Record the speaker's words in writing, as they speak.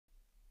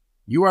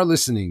You are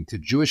listening to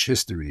Jewish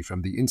History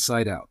from the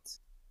Inside Out,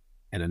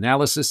 an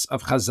analysis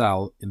of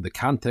Chazal in the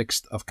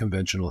context of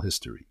conventional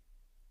history.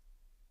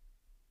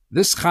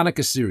 This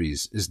Chanukah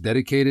series is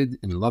dedicated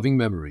in loving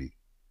memory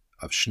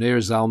of Shneir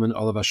Zalman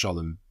Olav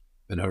HaSholem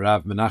ben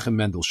Harav Menachem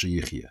Mendel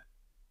Sheyichya.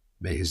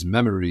 May his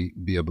memory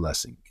be a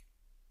blessing.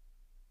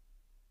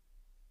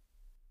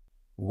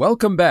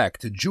 Welcome back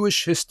to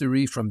Jewish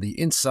History from the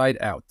Inside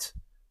Out,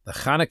 the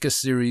Chanukah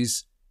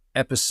series,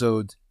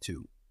 Episode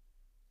 2.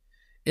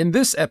 In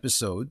this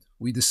episode,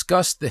 we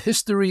discussed the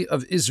history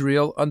of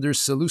Israel under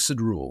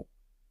Seleucid rule,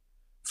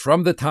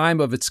 from the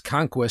time of its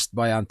conquest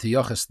by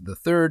Antiochus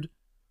III,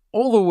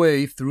 all the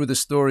way through the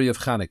story of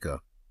Chanukah,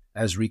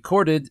 as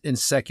recorded in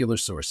secular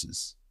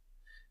sources.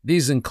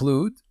 These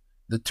include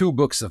the two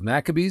books of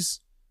Maccabees,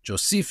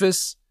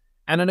 Josephus,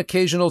 and an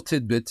occasional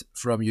tidbit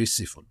from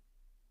Yosifon.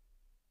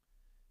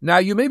 Now,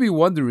 you may be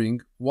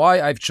wondering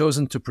why I've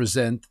chosen to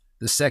present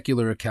the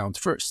secular account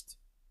first.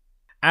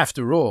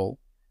 After all,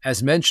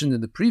 as mentioned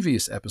in the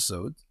previous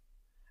episode,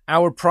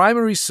 our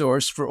primary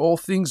source for all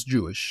things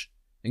Jewish,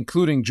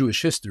 including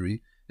Jewish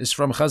history, is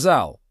from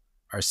Chazal,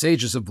 our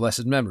sages of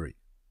blessed memory.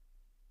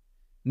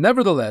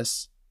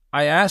 Nevertheless,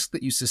 I ask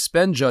that you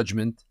suspend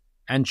judgment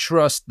and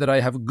trust that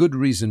I have good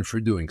reason for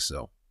doing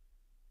so.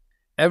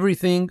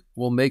 Everything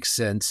will make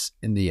sense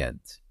in the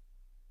end.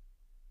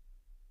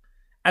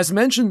 As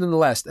mentioned in the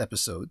last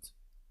episode,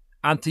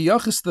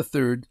 Antiochus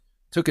III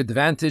took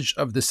advantage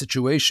of the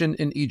situation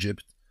in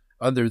Egypt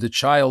under the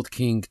child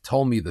king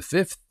Ptolemy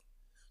V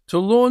to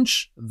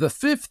launch the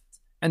fifth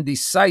and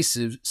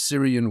decisive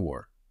Syrian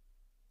war.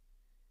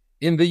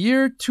 In the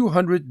year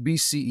 200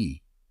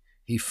 BCE,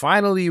 he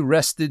finally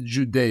wrested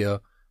Judea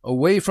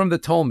away from the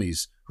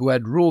Ptolemies, who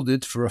had ruled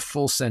it for a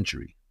full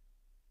century.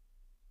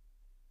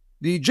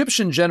 The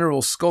Egyptian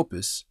general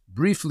Scopas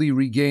briefly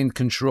regained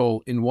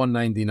control in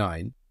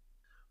 199,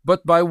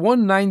 but by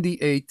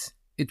 198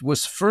 it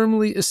was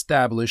firmly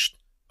established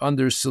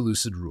under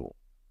Seleucid rule,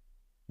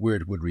 where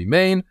it would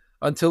remain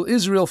until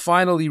Israel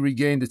finally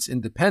regained its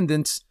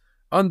independence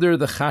under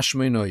the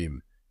Chashmonaim,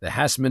 the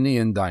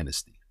Hasmonean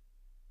dynasty.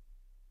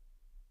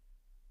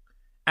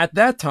 At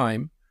that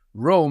time,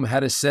 Rome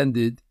had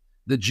ascended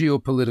the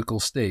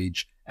geopolitical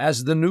stage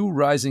as the new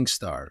rising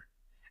star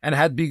and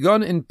had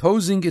begun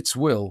imposing its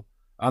will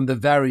on the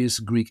various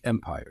Greek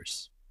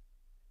empires.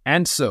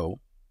 And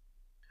so,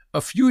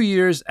 a few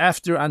years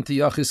after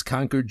Antiochus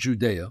conquered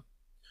Judea,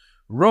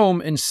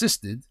 Rome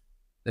insisted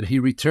that he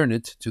return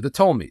it to the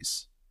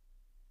Ptolemies.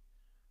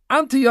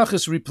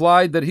 Antiochus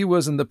replied that he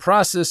was in the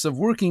process of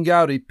working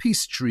out a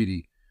peace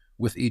treaty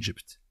with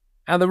Egypt,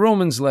 and the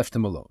Romans left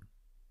him alone.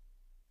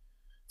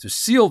 To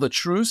seal the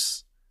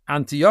truce,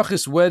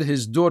 Antiochus wed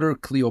his daughter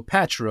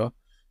Cleopatra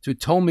to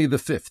Ptolemy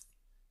V,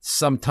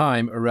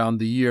 sometime around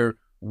the year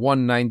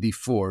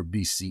 194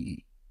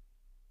 BCE.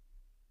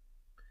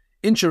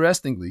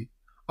 Interestingly,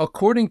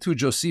 according to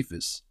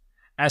Josephus,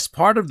 as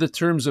part of the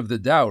terms of the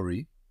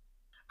dowry,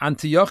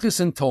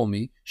 Antiochus and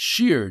Ptolemy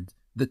shared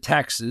the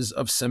taxes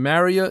of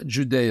Samaria,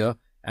 Judea,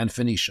 and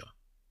Phoenicia,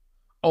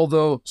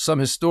 although some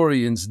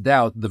historians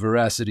doubt the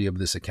veracity of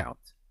this account.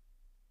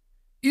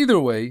 Either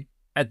way,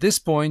 at this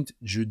point,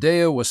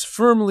 Judea was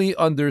firmly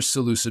under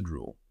Seleucid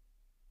rule.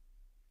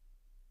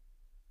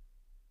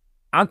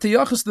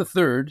 Antiochus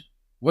III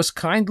was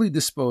kindly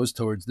disposed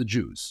towards the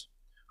Jews,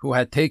 who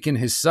had taken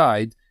his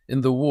side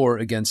in the war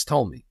against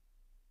Ptolemy,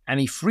 and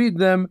he freed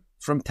them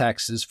from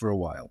taxes for a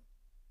while.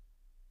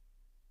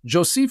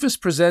 Josephus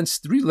presents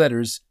 3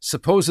 letters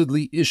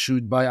supposedly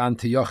issued by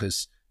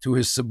Antiochus to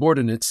his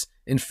subordinates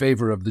in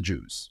favor of the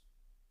Jews.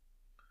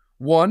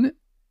 1,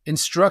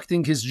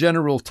 instructing his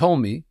general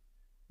Ptolemy,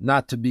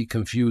 not to be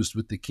confused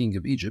with the king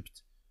of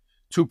Egypt,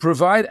 to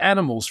provide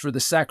animals for the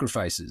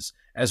sacrifices,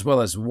 as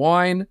well as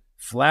wine,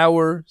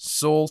 flour,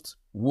 salt,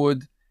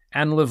 wood,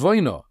 and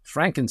levoino,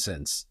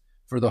 frankincense,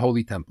 for the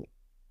holy temple.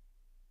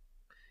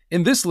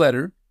 In this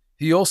letter,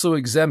 he also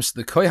exempts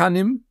the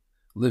Kohanim,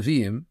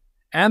 Leviim,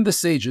 and the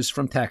sages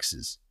from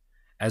taxes,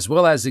 as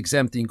well as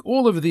exempting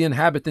all of the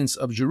inhabitants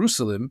of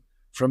Jerusalem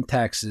from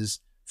taxes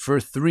for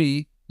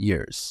 3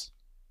 years.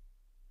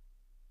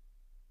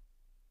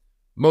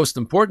 Most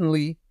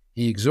importantly,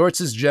 he exhorts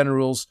his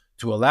generals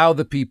to allow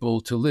the people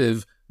to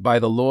live by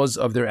the laws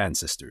of their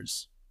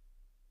ancestors.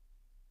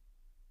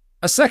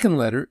 A second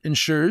letter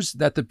ensures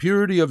that the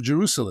purity of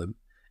Jerusalem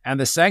and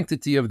the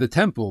sanctity of the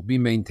temple be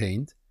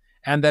maintained,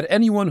 and that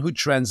anyone who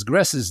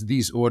transgresses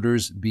these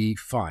orders be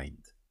fined.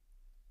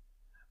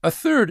 A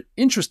third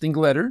interesting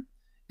letter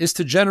is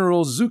to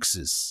General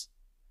Zeuxis,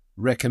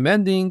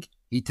 recommending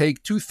he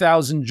take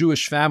 2,000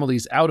 Jewish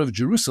families out of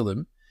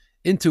Jerusalem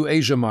into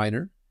Asia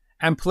Minor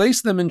and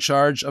place them in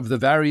charge of the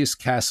various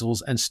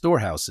castles and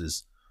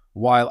storehouses,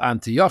 while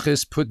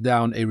Antiochus put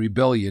down a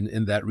rebellion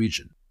in that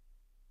region.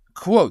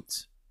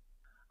 Quote,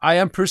 "I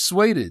am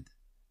persuaded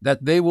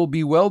that they will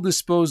be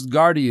well-disposed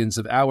guardians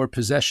of our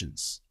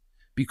possessions,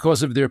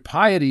 because of their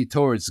piety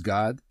towards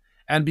God,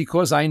 and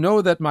because I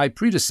know that my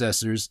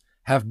predecessors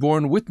have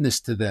borne witness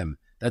to them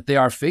that they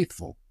are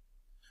faithful.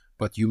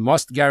 but you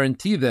must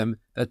guarantee them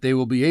that they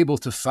will be able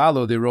to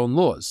follow their own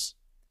laws.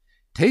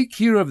 Take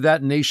care of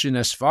that nation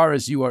as far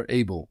as you are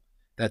able,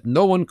 that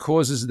no one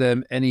causes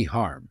them any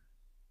harm."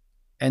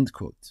 End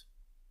quote.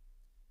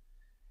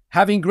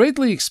 Having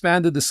greatly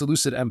expanded the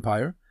Seleucid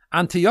Empire,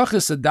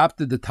 Antiochus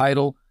adopted the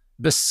title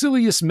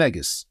Basilius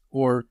Megas,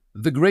 or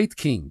the Great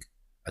King,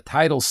 a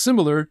title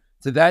similar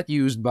to that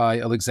used by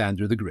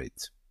Alexander the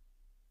Great.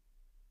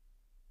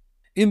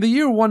 In the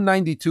year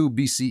 192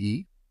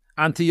 BCE,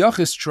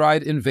 Antiochus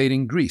tried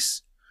invading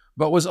Greece,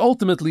 but was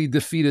ultimately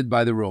defeated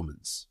by the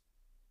Romans.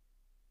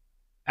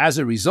 As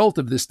a result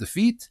of this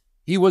defeat,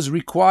 he was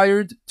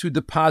required to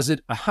deposit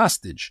a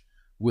hostage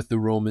with the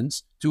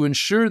Romans to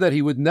ensure that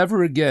he would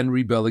never again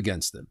rebel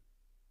against them.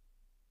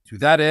 To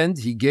that end,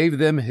 he gave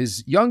them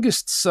his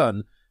youngest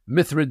son,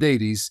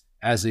 Mithridates,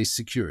 as a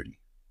security.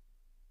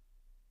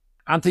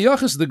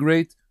 Antiochus the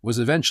Great was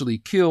eventually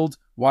killed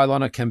while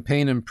on a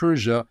campaign in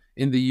Persia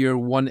in the year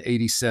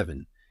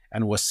 187,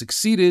 and was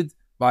succeeded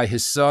by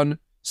his son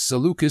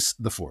Seleucus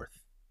IV.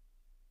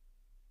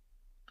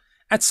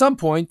 At some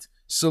point,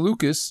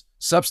 Seleucus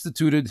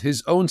substituted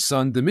his own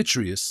son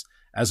Demetrius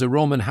as a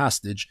Roman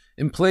hostage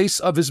in place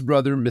of his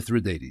brother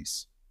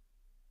Mithridates.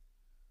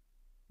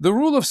 The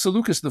rule of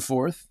Seleucus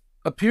IV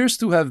appears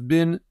to have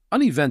been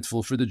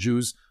uneventful for the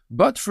Jews,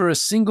 but for a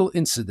single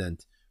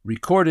incident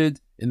recorded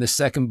in the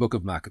second book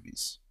of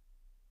Maccabees.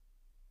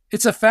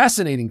 It's a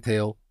fascinating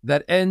tale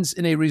that ends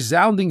in a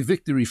resounding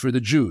victory for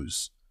the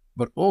Jews,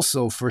 but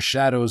also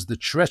foreshadows the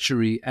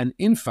treachery and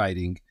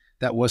infighting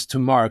that was to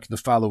mark the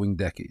following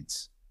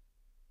decades.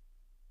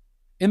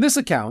 In this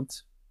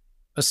account,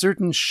 a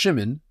certain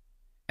Shimon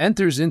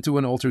enters into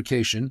an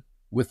altercation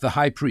with the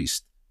high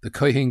priest, the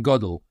Kohen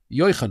Gadol,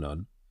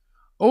 Yochanan,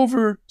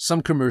 over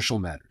some commercial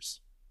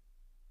matters.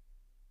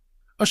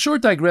 A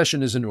short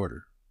digression is in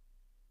order.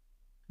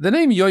 The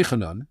name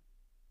Yochanan,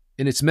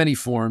 in its many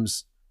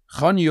forms,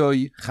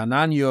 Chanyoy,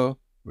 Chananyo,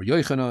 or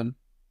Yochanan,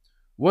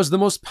 was the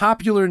most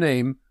popular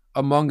name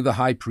among the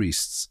high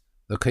priests,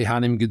 the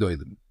Kohanim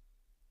Gedolim.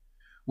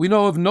 We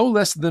know of no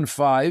less than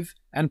 5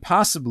 and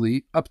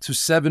possibly up to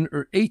 7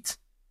 or 8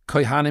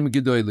 Kohanim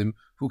Gedolim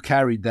who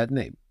carried that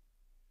name.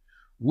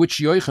 Which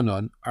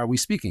Yochanan are we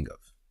speaking of?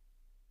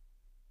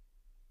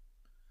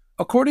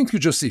 According to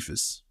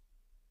Josephus,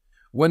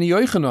 when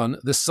Yochanan,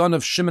 the son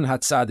of Shimon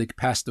HaTzadik,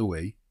 passed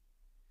away,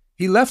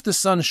 he left a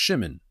son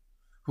Shimon,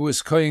 who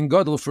was Kohen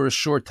Gadol for a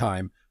short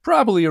time,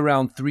 probably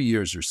around 3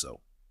 years or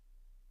so.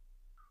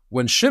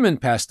 When Shimon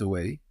passed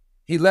away,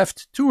 he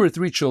left 2 or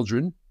 3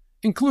 children,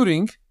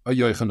 including a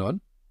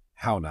Yochanan,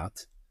 how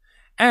not,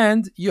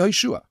 and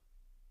Yehoshua.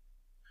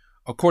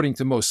 According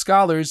to most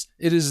scholars,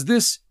 it is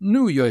this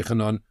new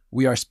Yochanan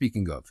we are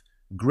speaking of,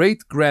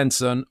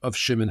 great-grandson of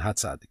Shimon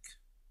HaTzadik.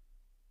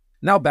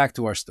 Now back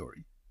to our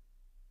story.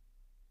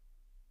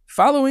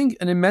 Following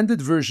an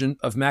amended version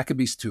of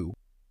Maccabees 2,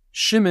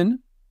 Shimon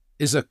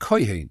is a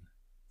Kohen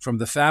from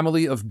the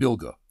family of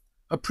Bilga,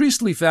 a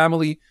priestly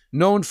family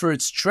known for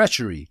its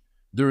treachery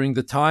during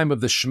the time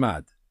of the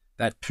Shmad,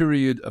 that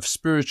period of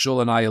spiritual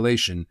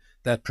annihilation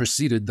that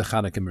preceded the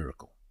Chanukah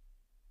miracle.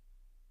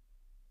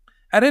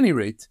 At any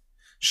rate,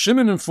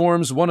 Shimon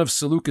informs one of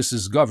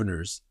Seleucus'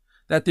 governors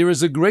that there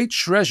is a great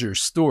treasure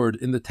stored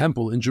in the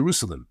temple in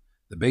Jerusalem,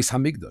 the Beis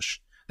Hamikdash,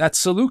 that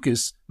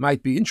Seleucus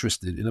might be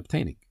interested in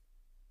obtaining.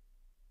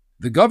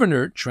 The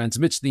governor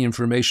transmits the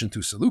information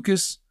to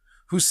Seleucus,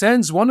 who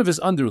sends one of his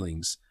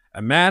underlings,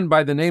 a man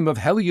by the name of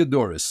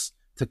Heliodorus,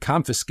 to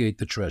confiscate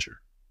the treasure.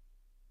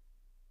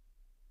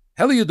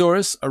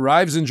 Heliodorus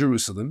arrives in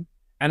Jerusalem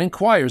and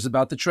inquires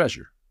about the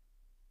treasure.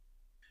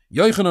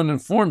 Yochanan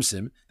informs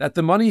him that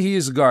the money he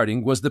is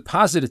guarding was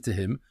deposited to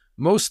him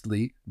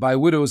mostly by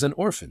widows and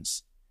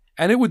orphans,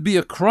 and it would be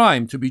a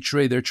crime to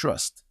betray their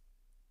trust.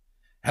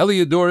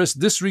 Heliodorus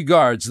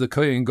disregards the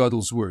Kohen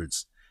Gadol's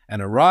words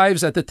and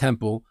arrives at the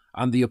temple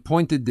on the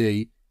appointed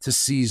day to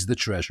seize the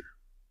treasure.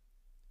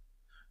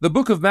 The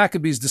book of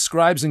Maccabees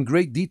describes in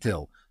great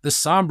detail the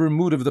somber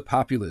mood of the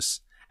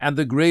populace and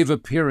the grave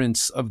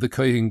appearance of the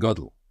Kohen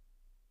Gadol.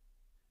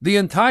 The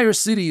entire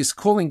city is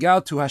calling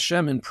out to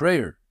Hashem in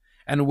prayer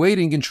and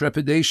waiting in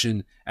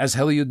trepidation as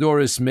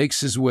Heliodorus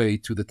makes his way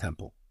to the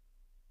temple.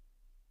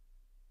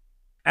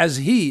 As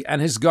he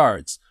and his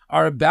guards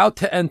are about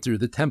to enter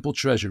the temple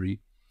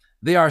treasury,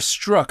 they are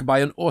struck by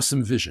an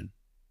awesome vision.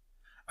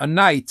 A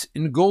knight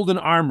in golden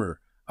armor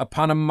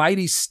upon a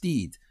mighty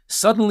steed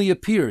suddenly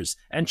appears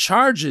and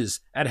charges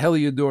at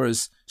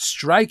Heliodorus,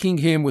 striking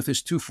him with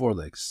his 2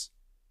 forelegs.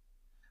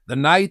 The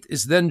knight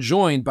is then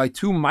joined by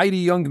 2 mighty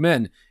young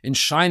men in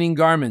shining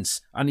garments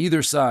on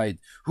either side,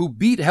 who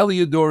beat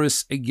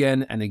Heliodorus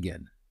again and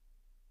again.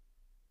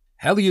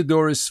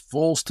 Heliodorus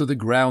falls to the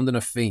ground in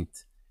a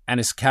faint and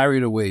is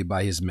carried away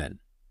by his men.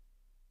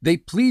 They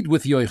plead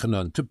with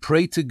Yochanan to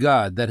pray to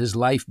God that his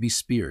life be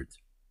spared.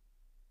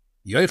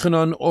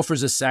 Yochanan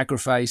offers a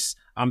sacrifice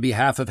on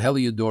behalf of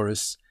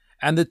Heliodorus,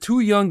 and the 2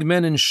 young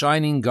men in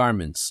shining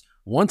garments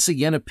once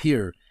again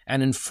appear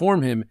and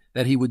inform him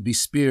that he would be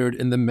spared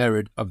in the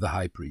merit of the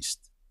high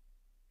priest.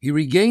 He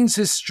regains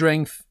his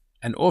strength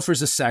and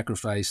offers a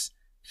sacrifice,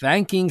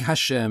 thanking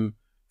Hashem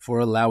for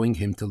allowing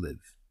him to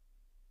live.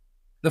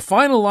 The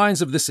final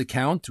lines of this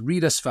account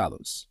read as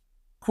follows,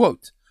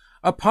 quote,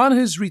 "Upon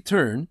his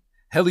return,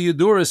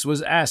 Heliodorus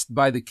was asked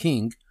by the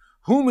king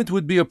whom it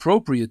would be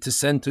appropriate to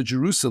send to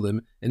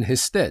Jerusalem in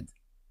his stead.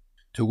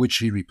 To which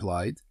he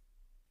replied,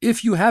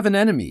 'If you have an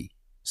enemy,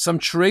 some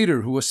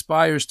traitor who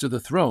aspires to the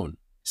throne,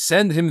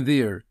 send him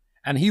there,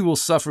 and he will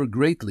suffer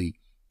greatly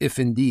if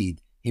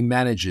indeed he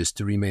manages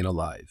to remain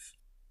alive.'"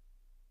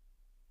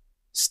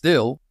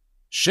 Still,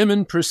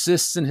 Shimon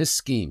persists in his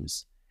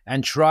schemes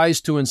and tries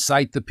to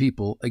incite the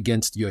people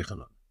against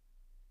Yochanan.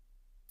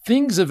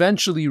 Things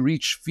eventually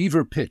reach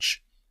fever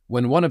pitch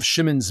when one of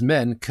Shimon's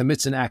men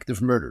commits an act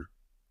of murder.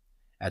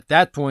 At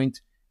that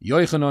point,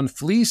 Yochanan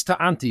flees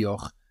to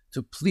Antioch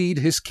to plead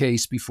his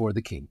case before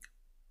the king.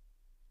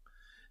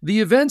 The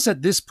events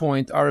at this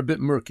point are a bit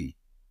murky.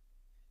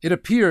 It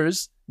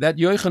appears that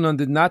Yochanan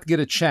did not get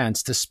a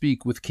chance to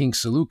speak with King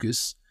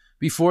Seleucus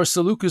before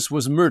Seleucus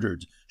was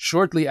murdered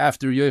shortly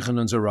after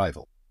Yochanan's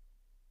arrival.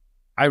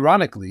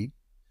 Ironically,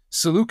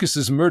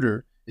 Seleucus's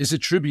murder is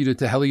attributed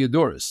to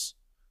Heliodorus,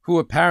 who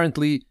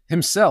apparently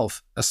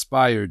himself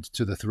aspired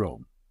to the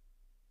throne.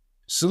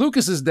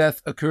 Seleucus's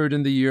death occurred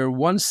in the year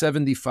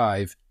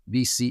 175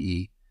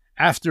 BCE,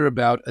 after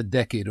about a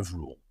decade of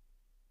rule.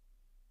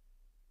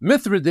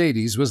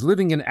 Mithridates was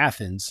living in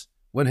Athens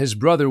when his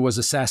brother was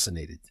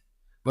assassinated,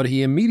 but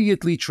he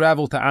immediately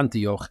traveled to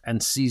Antioch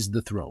and seized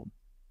the throne.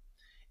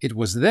 It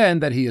was then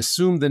that he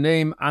assumed the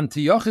name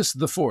Antiochus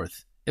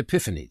IV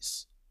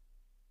Epiphanes.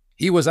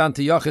 He was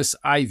Antiochus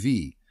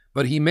IV,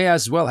 but he may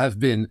as well have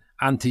been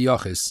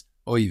Antiochus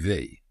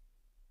Oive.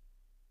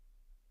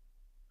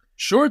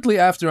 Shortly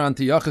after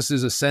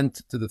Antiochus's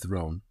ascent to the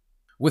throne,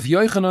 with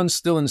Yochanan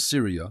still in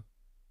Syria,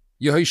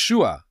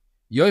 Yehoshua,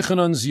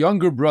 Yochanan's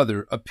younger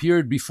brother,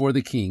 appeared before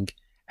the king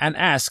and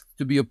asked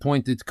to be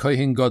appointed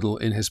Kohen Gadol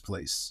in his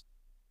place.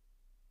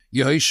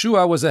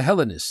 Yehoshua was a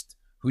Hellenist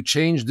who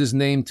changed his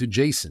name to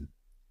Jason,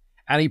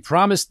 and he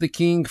promised the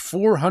king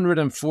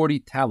 440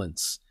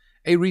 talents,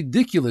 a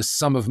ridiculous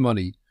sum of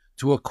money,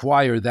 to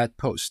acquire that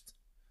post,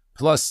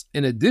 plus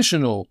an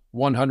additional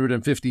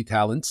 150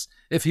 talents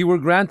if he were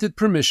granted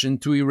permission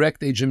to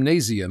erect a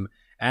gymnasium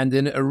and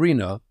an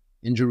arena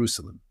in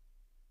Jerusalem.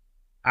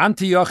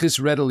 Antiochus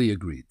readily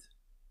agreed.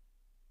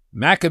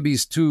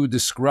 Maccabees 2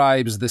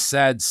 describes the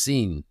sad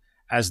scene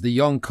as the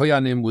young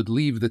Kohanim would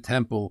leave the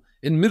temple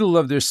in middle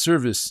of their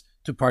service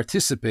to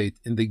participate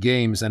in the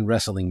games and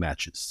wrestling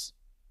matches.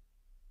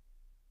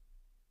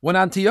 When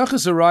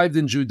Antiochus arrived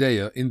in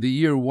Judea in the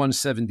year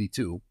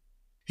 172,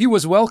 he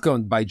was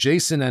welcomed by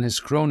Jason and his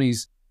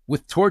cronies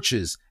with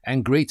torches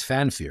and great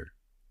fanfare.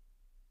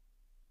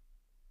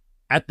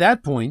 At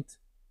that point,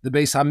 the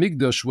Beis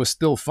Hamikdash was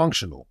still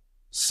functional,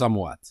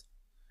 somewhat.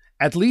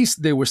 At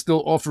least they were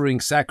still offering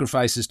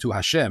sacrifices to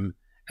Hashem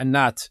and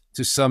not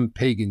to some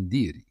pagan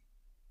deity.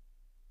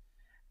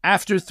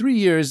 After 3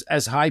 years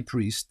as high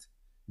priest,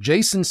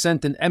 Jason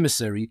sent an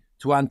emissary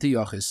to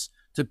Antiochus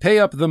to pay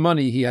up the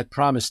money he had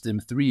promised him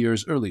 3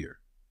 years earlier.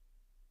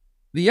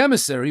 The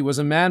emissary was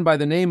a man by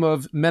the name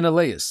of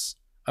Menelaus,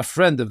 a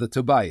friend of the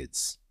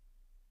Tobiads.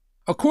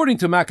 According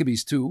to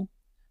Maccabees 2,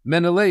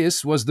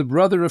 Menelaus was the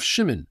brother of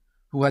Shimon,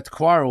 who had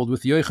quarreled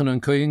with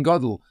Yochanan Kohen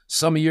Gadol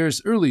some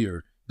years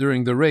earlier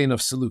during the reign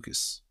of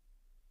Seleucus.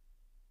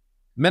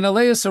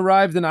 Menelaus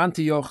arrived in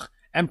Antioch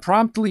and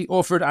promptly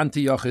offered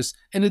Antiochus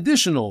an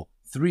additional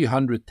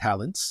 300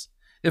 talents,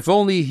 if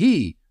only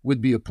he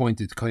would be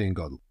appointed Kohen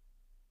Gadol.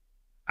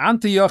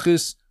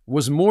 Antiochus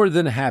was more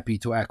than happy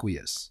to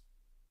acquiesce.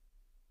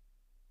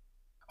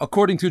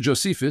 According to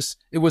Josephus,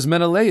 it was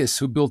Menelaus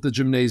who built the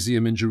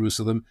gymnasium in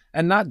Jerusalem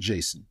and not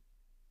Jason.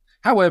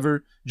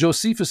 However,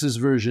 Josephus's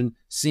version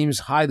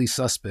seems highly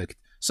suspect,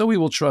 so we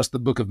will trust the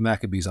Book of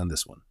Maccabees on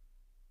this one.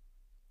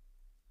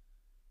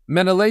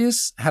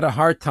 Menelaus had a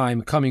hard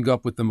time coming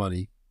up with the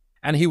money,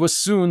 and he was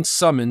soon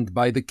summoned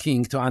by the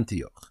king to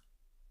Antioch.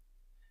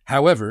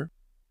 However,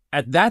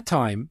 at that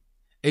time,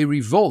 a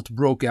revolt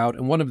broke out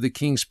in one of the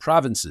king's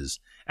provinces,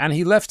 and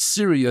he left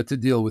Syria to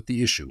deal with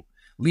the issue,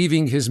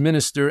 leaving his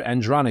minister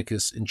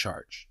Andronicus in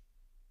charge.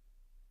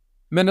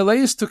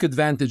 Menelaus took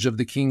advantage of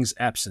the king's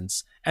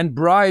absence and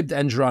bribed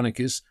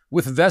Andronicus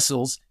with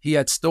vessels he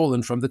had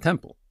stolen from the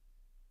temple.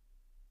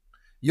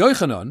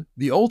 Yochanan,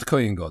 the old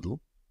Kohen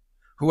Gadol,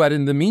 who had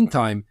in the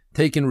meantime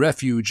taken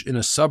refuge in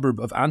a suburb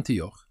of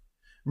Antioch,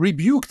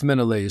 rebuked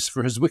Menelaus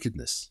for his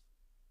wickedness.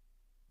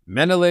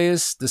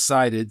 Menelaus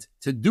decided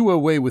to do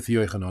away with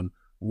Yochanan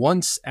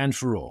once and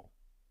for all.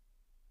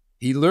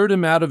 He lured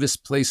him out of his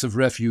place of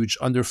refuge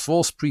under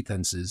false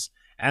pretenses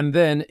and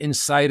then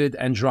incited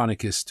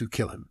Andronicus to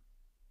kill him.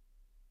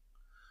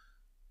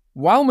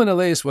 While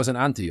Menelaus was in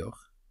Antioch,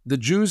 the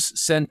Jews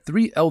sent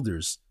 3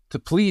 elders to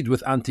plead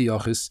with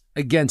Antiochus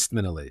against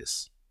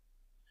Menelaus.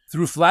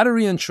 Through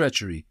flattery and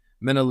treachery,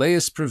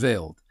 Menelaus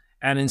prevailed,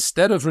 and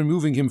instead of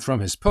removing him from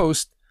his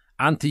post,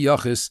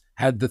 Antiochus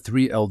had the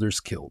 3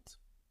 elders killed.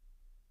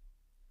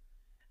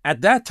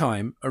 At that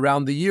time,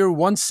 around the year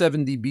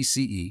 170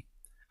 BCE,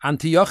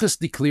 Antiochus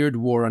declared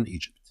war on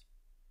Egypt.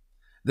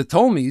 The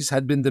Ptolemies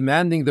had been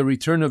demanding the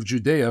return of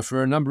Judea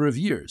for a number of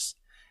years,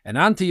 and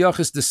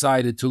Antiochus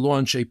decided to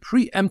launch a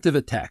preemptive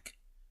attack,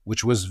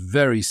 which was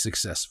very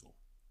successful.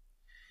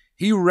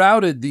 He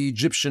routed the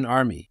Egyptian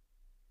army,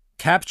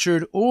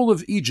 captured all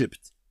of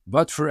Egypt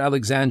but for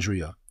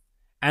Alexandria,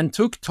 and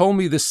took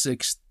Ptolemy VI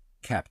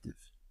captive.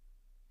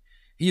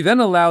 He then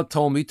allowed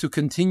Ptolemy to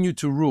continue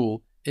to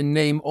rule in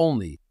name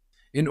only,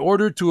 in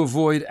order to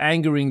avoid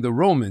angering the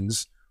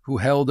Romans, who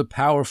held a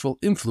powerful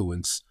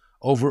influence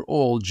over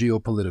all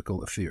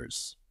geopolitical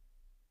affairs.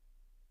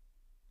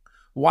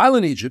 While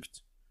in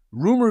Egypt,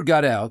 rumor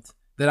got out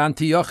that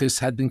Antiochus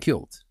had been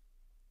killed.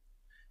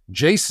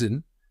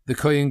 Jason, the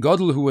Kohen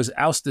Gadol who was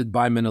ousted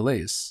by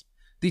Menelaus,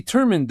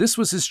 determined this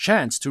was his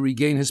chance to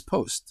regain his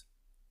post.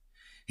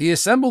 He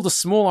assembled a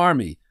small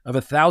army of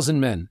 1,000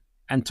 men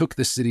and took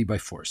the city by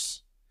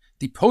force,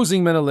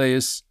 deposing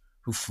Menelaus,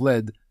 who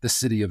fled the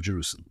city of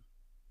Jerusalem.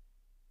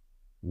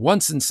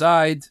 Once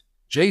inside,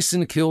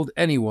 Jason killed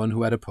anyone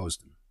who had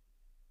opposed him.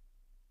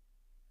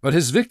 But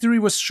his victory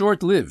was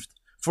short-lived,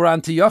 for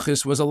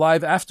Antiochus was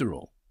alive after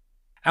all.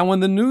 And when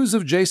the news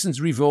of Jason's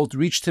revolt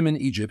reached him in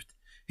Egypt,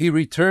 he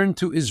returned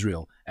to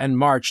Israel and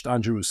marched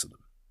on Jerusalem.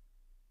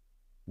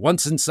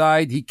 Once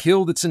inside, he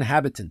killed its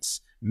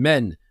inhabitants,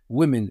 men,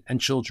 women,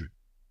 and children.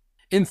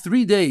 In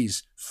 3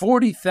 days,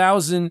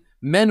 40,000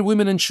 men,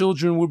 women, and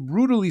children were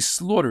brutally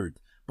slaughtered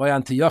by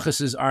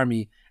Antiochus's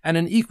army, and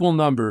an equal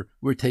number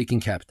were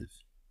taken captive.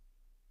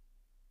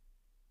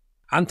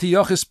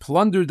 Antiochus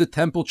plundered the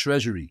temple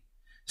treasury,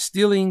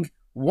 stealing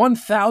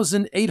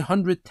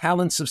 1,800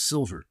 talents of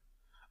silver,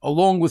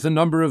 along with a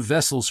number of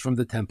vessels from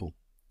the temple,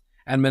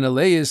 and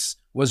Menelaus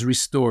was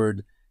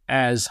restored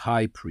as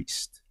high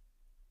priest.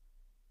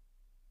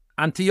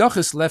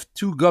 Antiochus left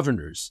 2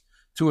 governors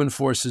to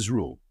enforce his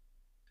rule.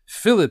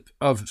 Philip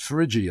of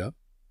Phrygia,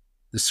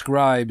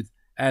 described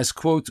as,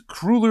 quote,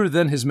 crueler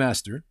than his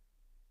master,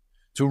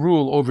 to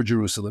rule over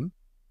Jerusalem,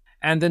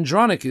 and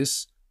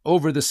Andronicus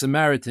over the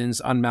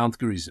Samaritans on Mount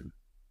Gerizim.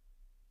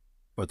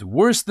 But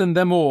worse than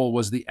them all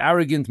was the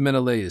arrogant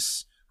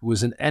Menelaus, who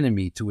was an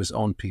enemy to his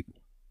own people.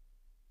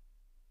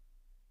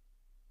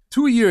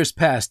 2 years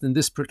passed in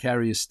this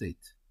precarious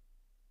state.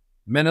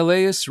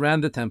 Menelaus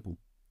ran the temple.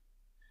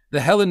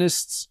 The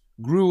Hellenists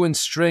grew in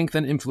strength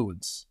and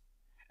influence,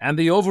 and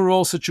the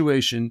overall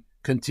situation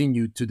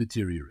continued to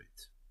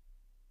deteriorate.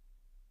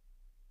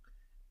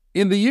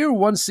 In the year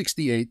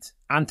 168,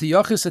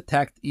 Antiochus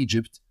attacked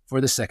Egypt for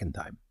the second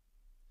time.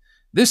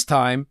 This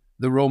time,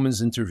 the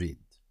Romans intervened.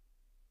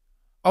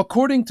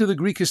 According to the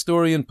Greek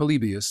historian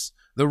Polybius,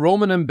 the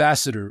Roman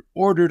ambassador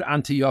ordered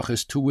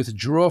Antiochus to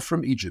withdraw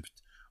from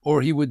Egypt,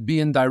 or he would be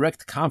in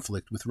direct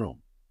conflict with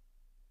Rome.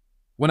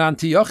 When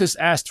Antiochus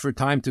asked for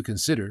time to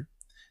consider,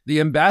 the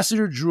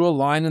ambassador drew a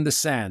line in the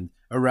sand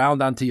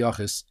around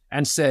Antiochus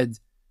and said,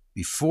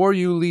 "Before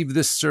you leave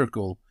this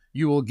circle,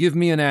 you will give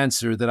me an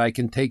answer that I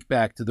can take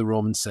back to the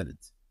Roman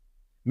Senate,"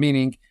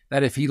 meaning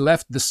that if he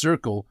left the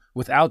circle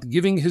without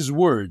giving his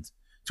word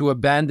to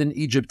abandon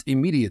Egypt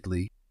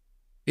immediately,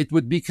 it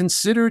would be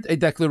considered a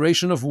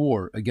declaration of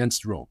war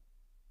against Rome.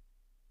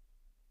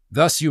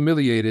 Thus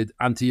humiliated,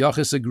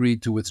 Antiochus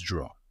agreed to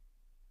withdraw.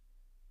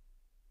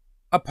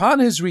 Upon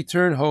his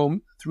return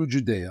home through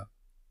Judea,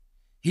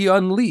 he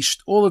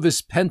unleashed all of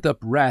his pent-up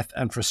wrath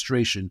and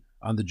frustration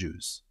on the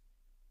Jews.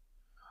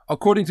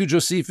 According to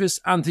Josephus,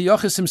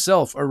 Antiochus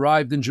himself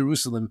arrived in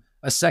Jerusalem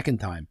a second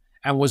time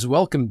and was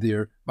welcomed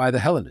there by the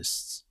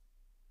Hellenists.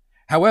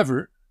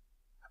 However,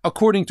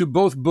 according to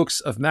both books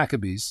of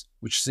Maccabees,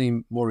 which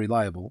seem more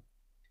reliable,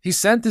 he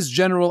sent his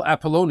general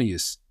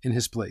Apollonius in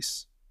his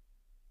place.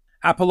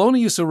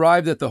 Apollonius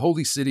arrived at the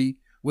Holy City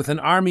with an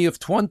army of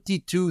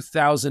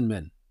 22,000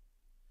 men.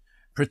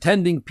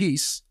 Pretending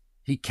peace,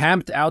 he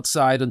camped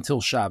outside until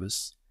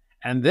Shabbos,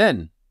 and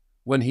then,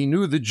 when he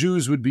knew the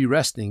Jews would be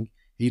resting,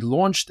 he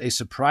launched a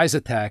surprise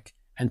attack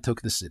and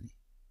took the city.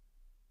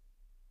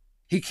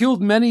 He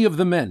killed many of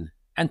the men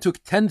and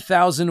took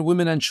 10,000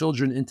 women and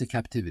children into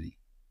captivity.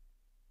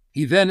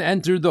 He then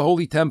entered the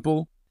Holy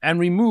Temple and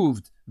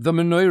removed the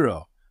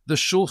menorah, the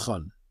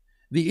shulchan,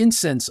 the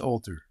incense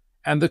altar,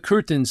 and the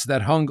curtains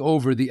that hung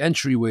over the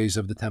entryways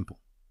of the temple.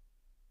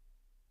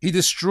 He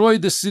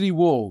destroyed the city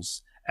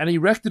walls and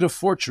erected a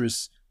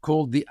fortress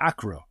called the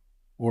Akra,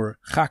 or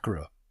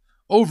Chakra,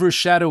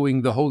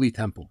 overshadowing the Holy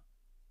Temple.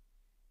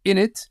 In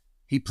it,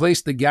 he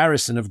placed a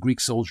garrison of Greek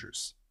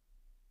soldiers.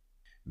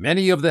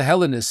 Many of the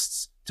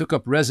Hellenists took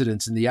up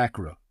residence in the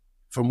Akra,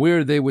 from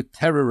where they would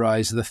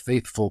terrorize the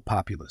faithful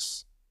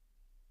populace.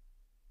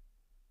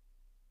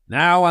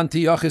 Now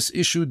Antiochus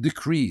issued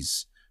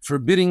decrees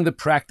forbidding the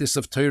practice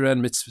of Torah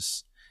and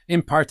mitzvahs,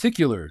 in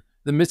particular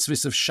the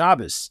mitzvahs of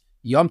Shabbos,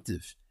 Yom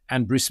Tov,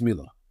 and Bris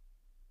Milah.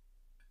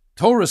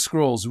 Torah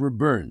scrolls were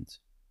burned.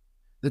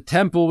 The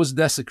temple was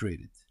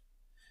desecrated.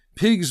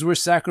 Pigs were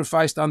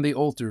sacrificed on the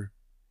altar,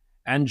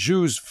 and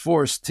Jews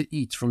forced to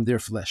eat from their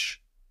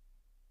flesh.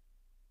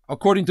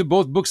 According to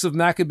both books of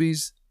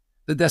Maccabees,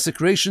 the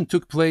desecration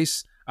took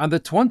place on the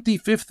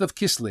 25th of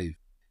Kislev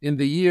in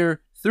the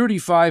year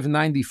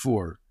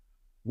 3594,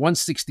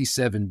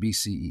 167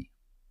 BCE.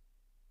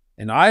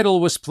 An idol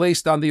was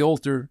placed on the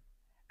altar,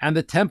 and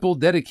the temple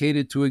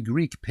dedicated to a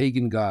Greek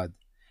pagan god,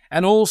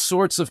 and all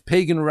sorts of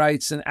pagan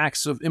rites and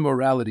acts of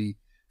immorality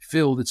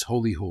filled its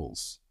holy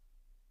halls.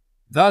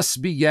 Thus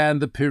began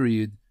the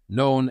period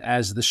known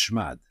as the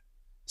Shmad,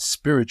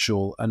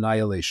 spiritual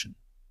annihilation.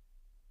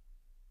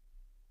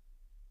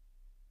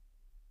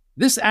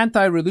 This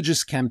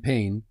anti-religious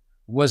campaign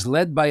was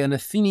led by an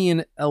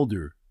Athenian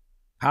elder,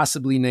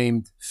 possibly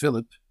named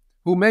Philip,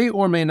 who may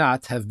or may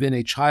not have been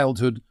a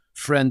childhood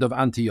friend of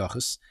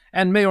Antiochus,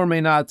 and may or may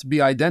not be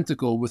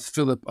identical with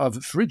Philip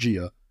of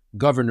Phrygia,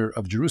 governor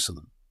of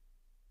Jerusalem.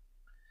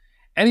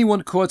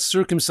 Anyone caught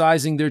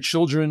circumcising their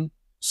children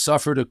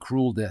suffered a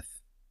cruel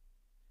death.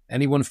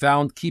 Anyone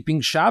found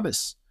keeping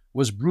Shabbos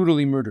was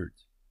brutally murdered.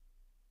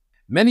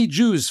 Many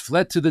Jews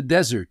fled to the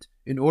desert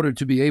in order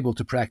to be able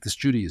to practice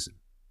Judaism.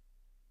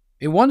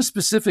 In one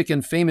specific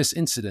and famous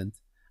incident,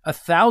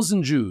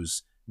 1,000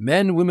 Jews,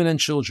 men, women, and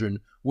children,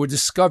 were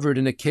discovered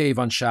in a cave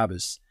on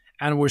Shabbos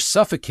and were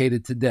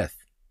suffocated to death,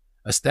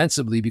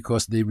 ostensibly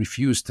because they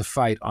refused to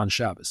fight on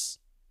Shabbos.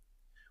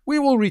 We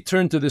will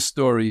return to this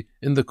story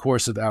in the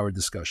course of our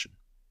discussion.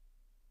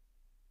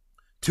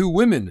 2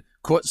 women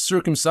caught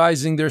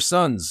circumcising their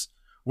sons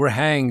were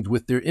hanged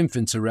with their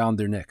infants around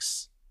their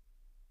necks.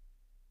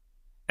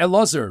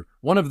 Elazar,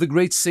 one of the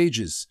great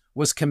sages,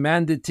 was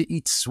commanded to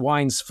eat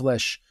swine's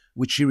flesh,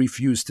 which he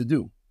refused to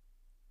do.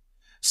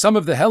 Some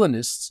of the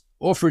Hellenists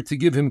offered to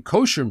give him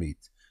kosher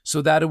meat so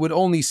that it would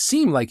only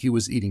seem like he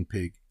was eating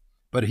pig,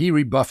 but he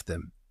rebuffed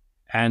them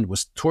and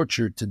was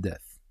tortured to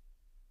death.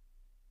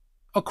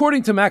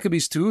 According to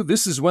Maccabees 2,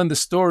 this is when the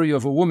story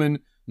of a woman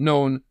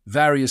known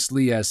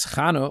variously as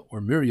Hannah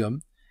or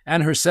Miriam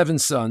and her 7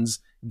 sons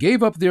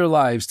gave up their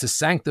lives to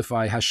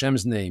sanctify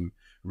Hashem's name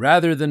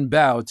rather than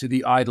bow to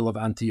the idol of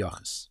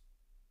Antiochus.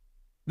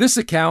 This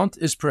account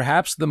is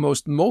perhaps the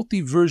most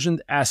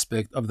multi-versioned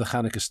aspect of the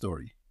Chanukah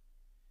story.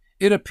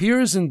 It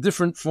appears in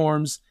different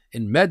forms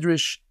in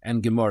Medrash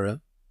and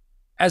Gemara,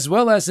 as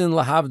well as in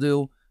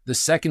Lahavdil, the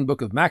 2nd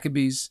book of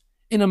Maccabees,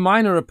 in a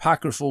minor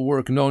apocryphal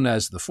work known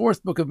as the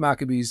 4th book of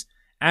Maccabees,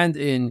 and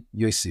in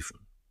Yosifun.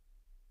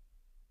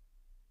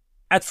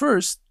 At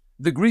first,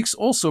 the Greeks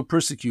also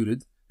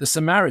persecuted the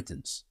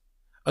Samaritans,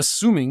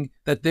 assuming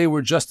that they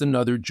were just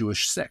another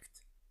Jewish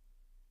sect.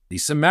 The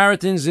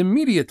Samaritans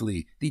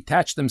immediately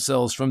detached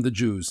themselves from the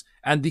Jews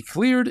and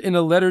declared in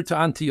a letter to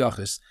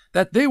Antiochus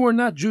that they were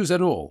not Jews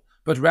at all,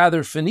 but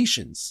rather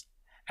Phoenicians,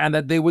 and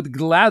that they would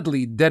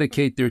gladly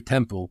dedicate their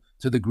temple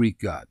to the Greek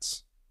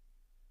gods.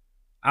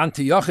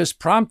 Antiochus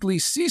promptly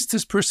ceased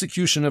his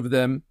persecution of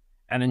them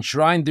and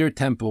enshrined their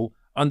temple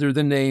under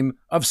the name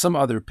of some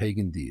other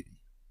pagan deity.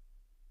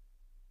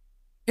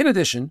 In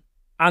addition,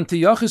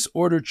 Antiochus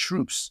ordered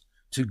troops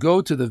to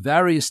go to the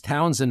various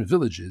towns and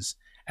villages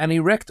and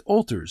erect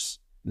altars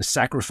and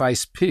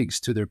sacrifice pigs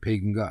to their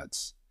pagan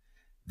gods.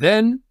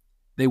 Then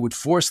they would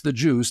force the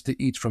Jews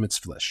to eat from its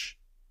flesh.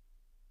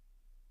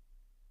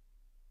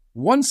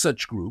 One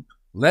such group,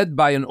 led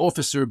by an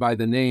officer by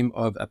the name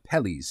of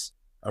Apelles,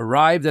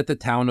 arrived at the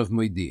town of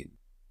Moedin.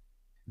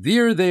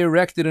 There they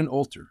erected an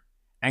altar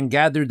and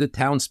gathered the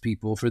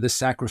townspeople for the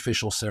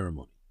sacrificial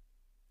ceremony.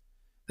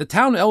 The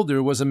town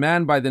elder was a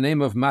man by the name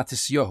of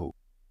Matisyahu,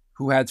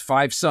 who had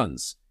 5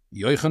 sons,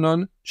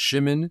 Yochanan,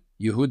 Shimon,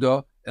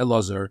 Yehuda,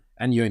 Elazar,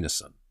 and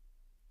Yonasan.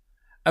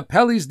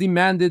 Apelles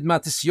demanded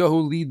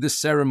Matisyahu lead the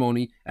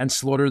ceremony and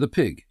slaughter the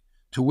pig,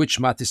 to which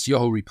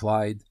Matisyahu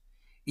replied,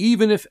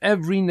 "Even if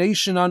every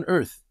nation on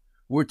earth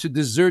were to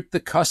desert the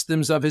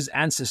customs of his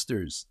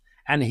ancestors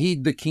and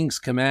heed the king's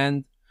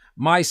command,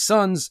 my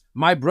sons,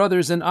 my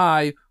brothers, and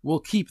I will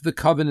keep the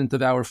covenant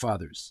of our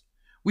fathers.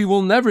 We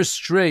will never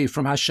stray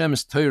from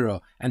Hashem's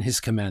Torah and his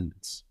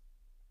commandments."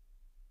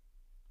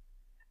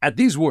 At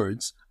these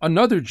words,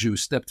 another Jew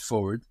stepped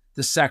forward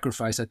to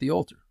sacrifice at the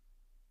altar.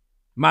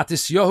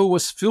 Matisyahu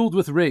was filled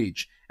with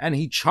rage, and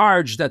he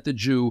charged at the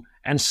Jew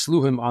and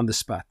slew him on the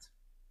spot.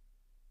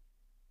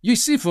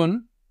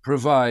 Yosifun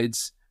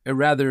provides a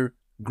rather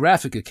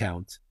graphic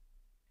account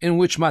in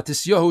which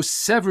Matisyahu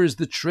severs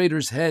the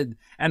traitor's head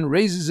and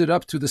raises it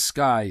up to the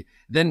sky,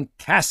 then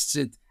casts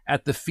it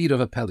at the feet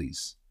of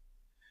Apelles.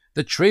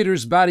 The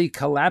traitor's body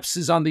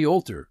collapses on the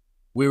altar,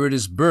 where it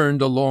is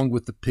burned along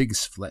with the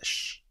pig's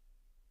flesh.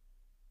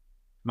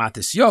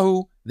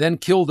 Matisyahu then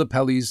killed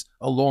Apelles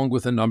along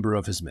with a number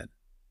of his men.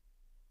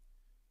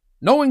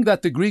 Knowing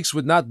that the Greeks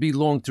would not be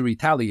long to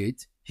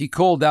retaliate, he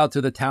called out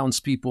to the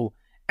townspeople,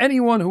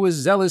 "Anyone who is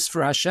zealous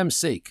for Hashem's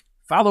sake,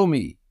 follow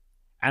me,"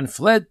 and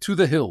fled to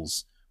the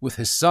hills with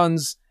his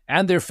sons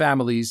and their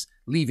families,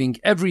 leaving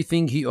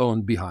everything he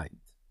owned behind.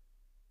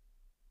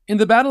 In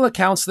the battle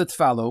accounts that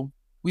follow,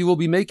 we will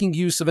be making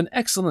use of an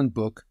excellent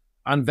book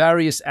on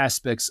various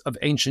aspects of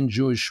ancient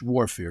Jewish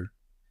warfare,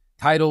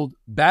 titled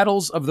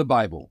Battles of the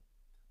Bible,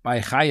 by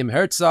Chaim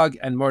Herzog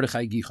and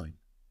Mordechai Gichon.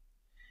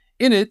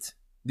 In it,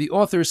 the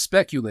authors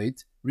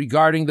speculate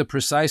regarding the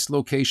precise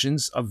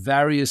locations of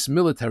various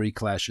military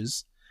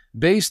clashes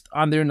based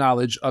on their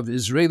knowledge of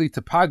Israeli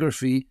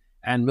topography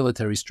and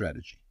military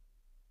strategy.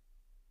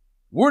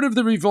 Word of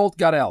the revolt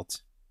got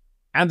out,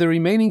 and the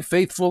remaining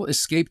faithful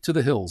escaped to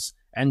the hills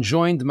and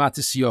joined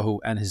Matisyahu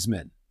and his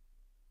men.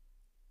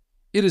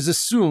 It is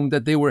assumed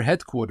that they were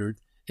headquartered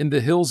in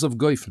the hills of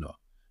Goifna,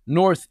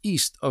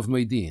 northeast of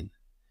Modi'in,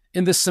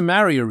 in the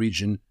Samaria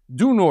region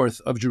due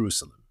north of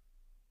Jerusalem.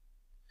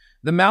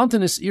 The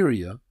mountainous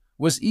area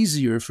was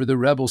easier for the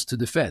rebels to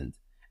defend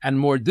and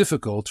more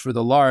difficult for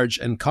the large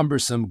and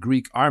cumbersome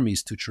Greek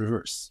armies to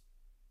traverse.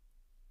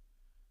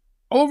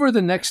 Over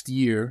the next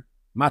year,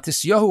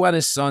 Matisyahu and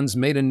his sons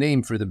made a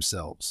name for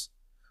themselves,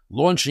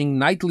 launching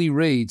nightly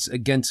raids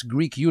against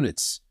Greek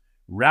units,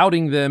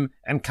 routing them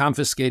and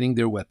confiscating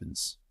their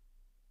weapons.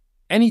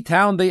 Any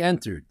town they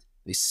entered,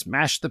 they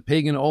smashed the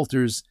pagan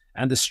altars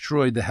and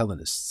destroyed the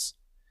Hellenists.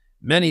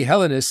 Many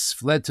Hellenists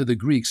fled to the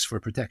Greeks for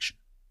protection.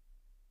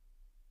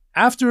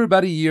 After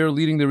about a year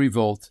leading the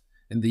revolt,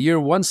 in the year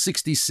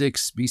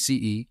 166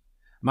 BCE,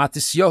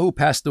 Matisyahu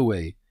passed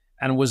away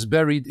and was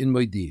buried in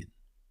Modi'in.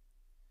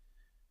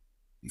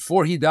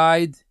 Before he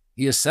died,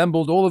 he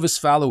assembled all of his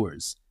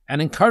followers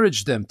and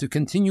encouraged them to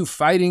continue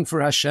fighting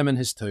for Hashem and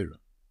his Torah.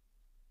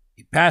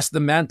 He passed the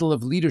mantle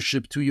of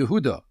leadership to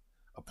Yehuda,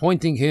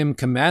 appointing him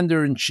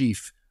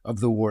commander-in-chief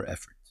of the war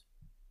effort.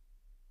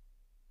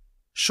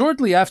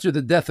 Shortly after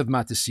the death of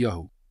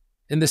Matisyahu,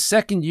 in the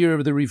second year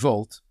of the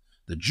revolt,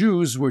 the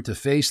Jews were to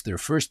face their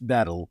first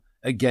battle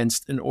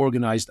against an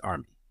organized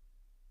army.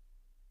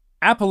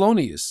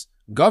 Apollonius,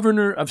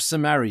 governor of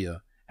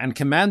Samaria and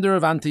commander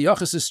of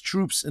Antiochus's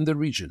troops in the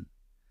region,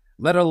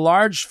 led a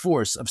large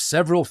force of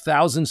several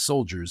thousand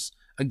soldiers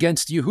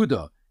against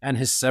Yehuda and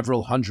his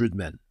several hundred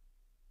men.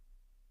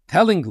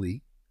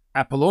 Tellingly,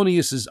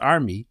 Apollonius's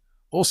army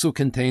also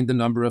contained a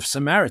number of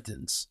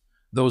Samaritans,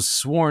 those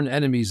sworn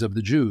enemies of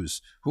the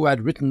Jews who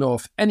had written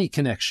off any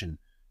connection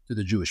to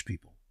the Jewish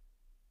people.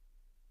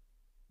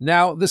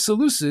 Now, the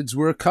Seleucids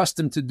were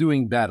accustomed to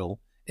doing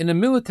battle in a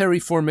military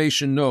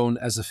formation known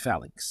as a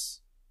phalanx.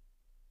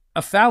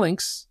 A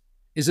phalanx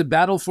is a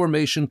battle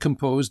formation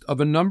composed of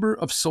a number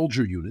of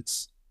soldier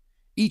units,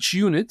 each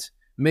unit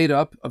made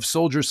up of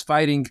soldiers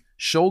fighting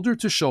shoulder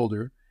to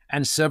shoulder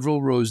and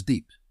several rows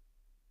deep.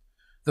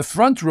 The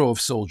front row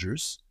of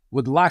soldiers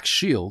would lock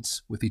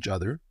shields with each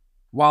other,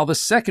 while the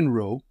second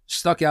row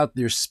stuck out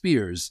their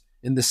spears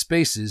in the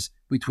spaces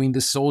between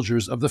the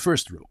soldiers of the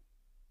first row.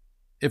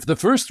 If the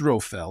first row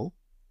fell,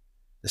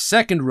 the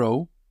second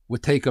row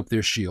would take up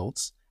their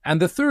shields,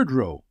 and the third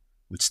row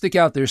would stick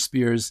out their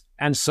spears,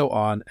 and so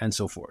on and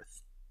so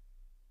forth.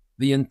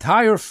 The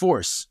entire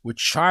force would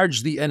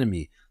charge the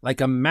enemy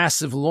like a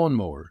massive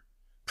lawnmower,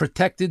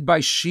 protected by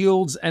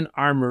shields and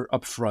armor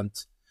up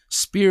front,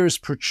 spears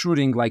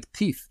protruding like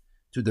teeth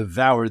to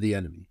devour the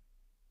enemy.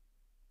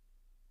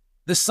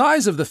 The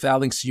size of the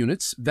phalanx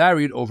units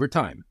varied over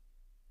time.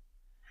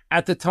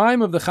 At the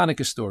time of the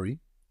Chanukah story,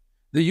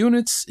 the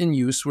units in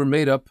use were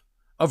made up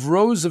of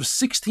rows of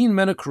 16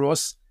 men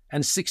across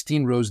and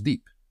 16 rows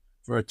deep,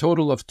 for a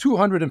total of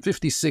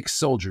 256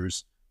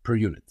 soldiers per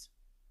unit.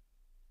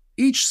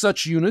 Each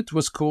such unit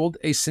was called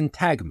a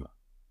syntagma.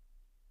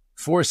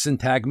 4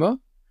 syntagma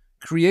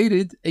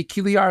created a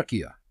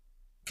chiliarchia,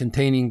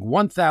 containing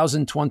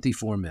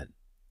 1,024 men,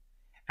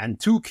 and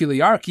 2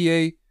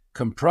 chiliarchiae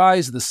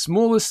comprised the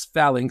smallest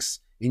phalanx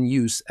in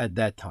use at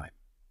that time.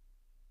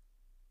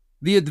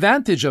 The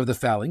advantage of the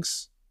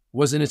phalanx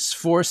was in its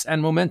force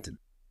and momentum.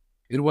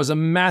 It was a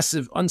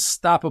massive,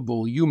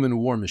 unstoppable human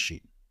war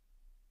machine.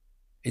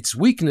 Its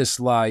weakness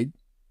lied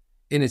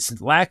in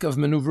its lack of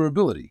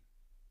maneuverability.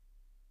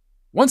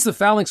 Once the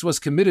phalanx was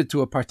committed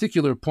to a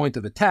particular point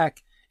of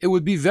attack, it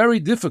would be very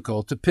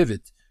difficult to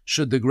pivot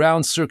should the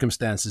ground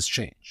circumstances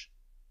change.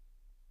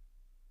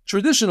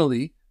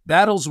 Traditionally,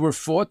 battles were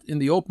fought in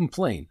the open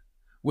plain,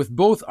 with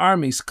both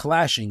armies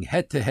clashing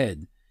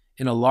head-to-head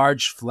in a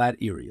large flat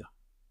area.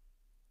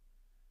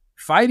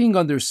 Fighting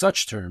under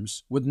such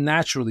terms would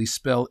naturally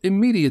spell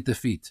immediate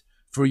defeat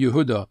for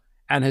Yehuda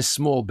and his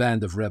small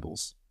band of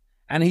rebels,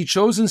 and he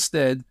chose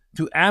instead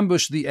to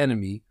ambush the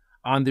enemy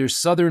on their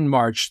southern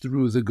march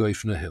through the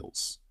Goifna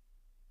hills.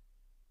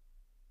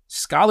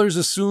 Scholars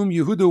assume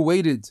Yehuda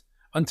waited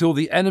until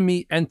the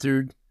enemy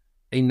entered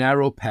a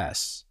narrow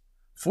pass,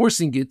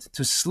 forcing it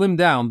to slim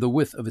down the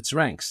width of its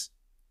ranks,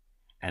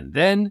 and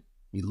then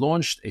he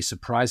launched a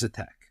surprise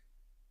attack.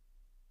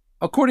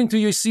 According to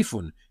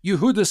Yosifun,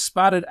 Yehuda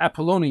spotted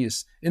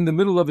Apollonius in the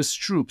middle of his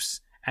troops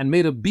and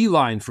made a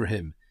beeline for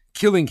him,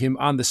 killing him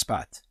on the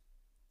spot.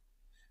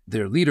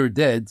 Their leader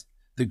dead,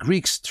 the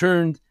Greeks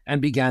turned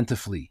and began to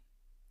flee.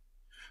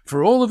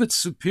 For all of its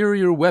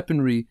superior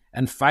weaponry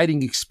and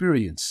fighting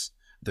experience,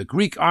 the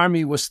Greek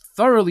army was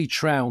thoroughly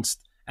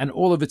trounced and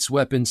all of its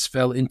weapons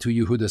fell into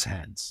Yehuda's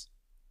hands.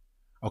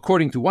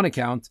 According to one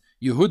account,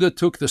 Yehuda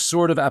took the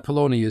sword of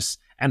Apollonius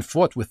and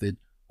fought with it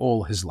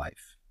all his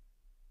life.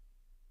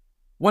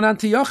 When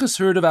Antiochus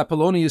heard of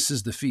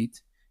Apollonius's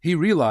defeat, he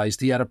realized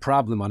he had a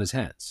problem on his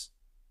hands.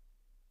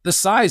 The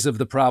size of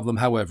the problem,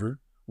 however,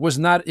 was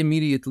not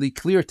immediately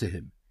clear to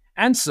him,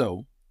 and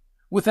so,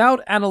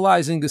 without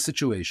analyzing the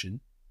situation,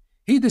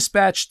 he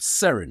dispatched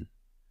Serin,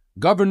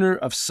 governor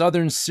of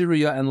southern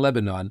Syria and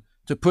Lebanon,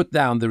 to put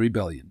down the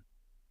rebellion.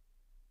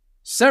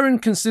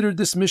 Seren considered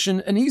this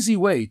mission an easy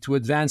way to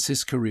advance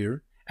his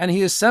career, and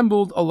he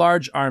assembled a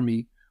large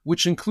army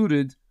which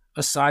included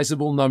a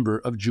sizable number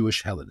of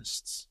Jewish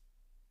Hellenists.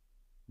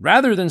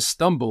 Rather than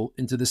stumble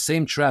into the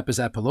same trap as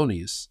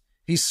Apollonius,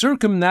 he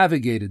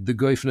circumnavigated the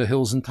Goifna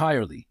Hills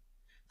entirely,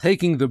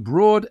 taking the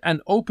broad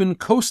and open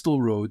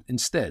coastal road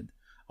instead,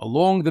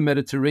 along the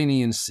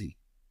Mediterranean Sea.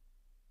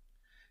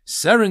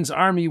 Seren's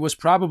army was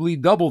probably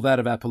double that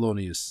of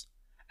Apollonius,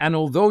 and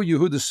although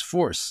Yehuda's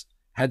force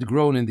had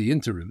grown in the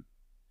interim,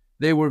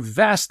 they were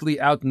vastly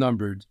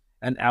outnumbered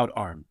and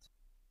outarmed.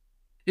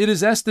 It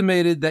is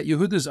estimated that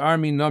Yehuda's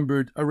army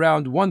numbered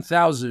around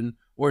 1,000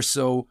 or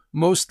so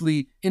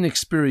mostly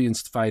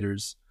inexperienced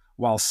fighters,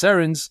 while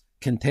Seren's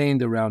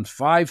contained around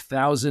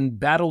 5,000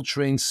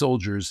 battle-trained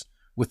soldiers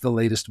with the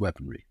latest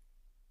weaponry.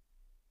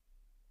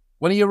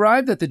 When he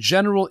arrived at the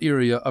general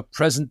area of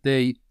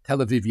present-day Tel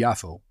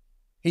Aviv-Yafo,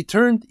 he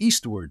turned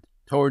eastward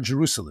toward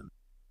Jerusalem,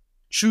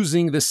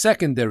 choosing the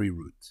secondary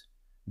route,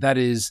 that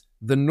is,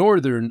 the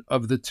northern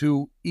of the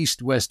two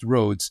east-west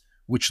roads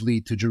which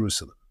lead to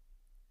Jerusalem.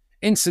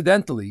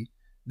 Incidentally,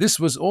 this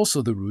was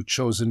also the route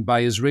chosen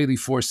by Israeli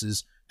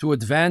forces to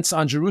advance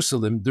on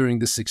Jerusalem during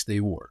the Six-Day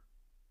War.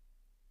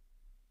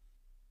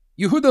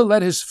 Yehuda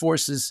led his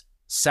forces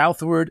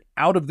southward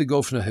out of the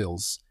Goifna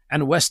Hills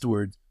and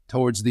westward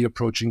towards the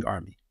approaching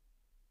army.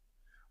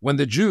 When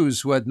the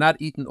Jews, who had not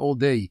eaten all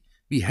day,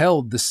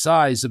 beheld the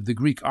size of the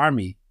Greek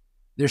army,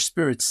 their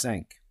spirits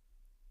sank.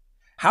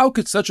 How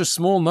could such a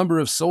small number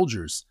of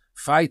soldiers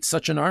fight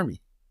such an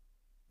army?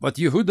 But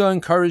Yehuda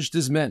encouraged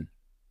his men.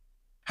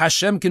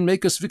 Hashem can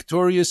make us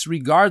victorious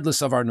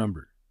regardless of our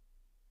number.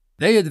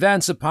 They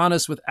advance upon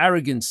us with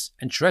arrogance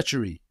and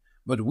treachery,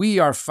 but we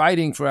are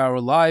fighting for our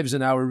lives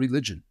and our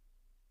religion.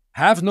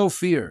 Have no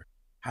fear.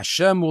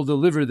 Hashem will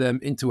deliver them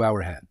into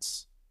our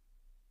hands.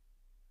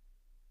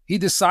 He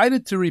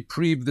decided to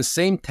retrieve the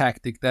same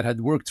tactic that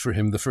had worked for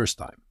him the first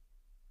time.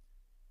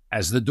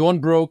 As the dawn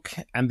broke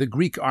and the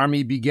Greek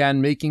army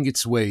began making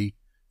its way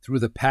through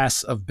the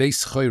pass of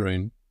Beis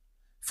Chorin,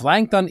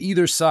 flanked on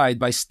either side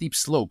by steep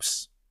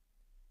slopes,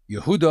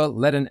 Yehuda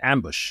led an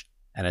ambush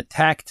and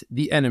attacked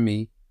the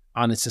enemy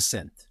on its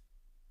ascent.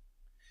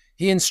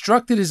 He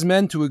instructed his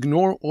men to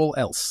ignore all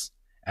else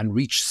and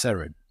reach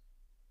Seren.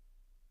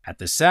 At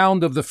the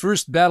sound of the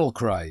first battle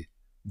cry,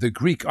 the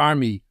Greek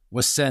army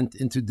was sent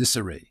into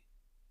disarray.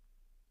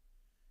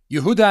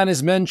 Yehuda and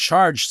his men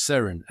charged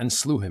Seren and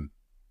slew him.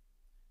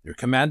 Their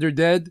commander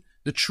dead,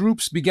 the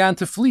troops began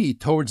to flee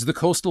towards the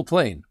coastal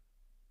plain.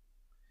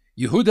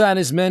 Yehuda and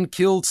his men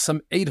killed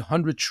some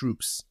 800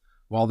 troops,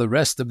 while the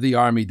rest of the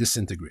army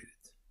disintegrated.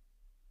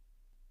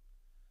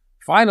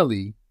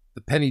 Finally,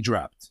 the penny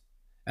dropped,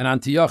 and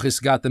Antiochus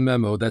got the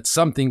memo that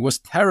something was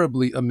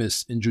terribly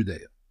amiss in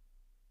Judea.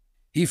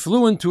 He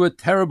flew into a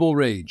terrible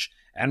rage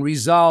and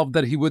resolved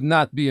that he would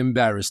not be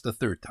embarrassed a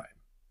third time.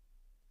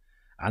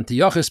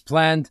 Antiochus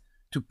planned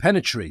to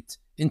penetrate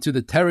into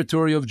the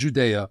territory of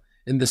Judea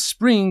in the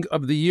spring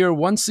of the year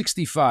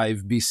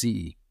 165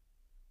 BCE.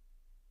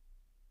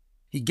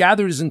 He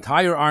gathered his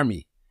entire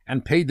army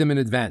and paid them in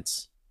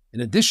advance. In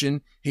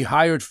addition, he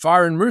hired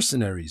foreign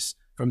mercenaries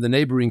from the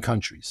neighboring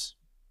countries.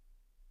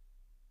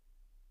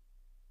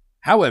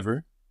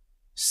 However,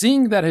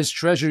 seeing that his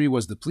treasury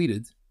was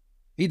depleted,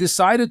 he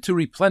decided to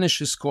replenish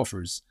his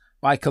coffers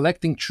by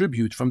collecting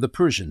tribute from the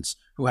Persians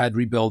who had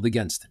rebelled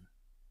against him.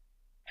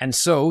 And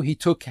so he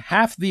took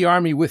half the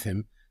army with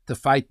him to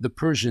fight the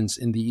Persians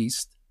in the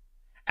east,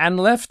 and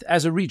left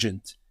as a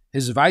regent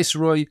his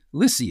viceroy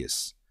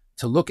Lysias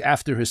to look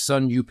after his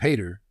son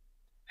Eupator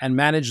and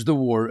manage the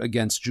war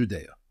against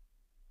Judea.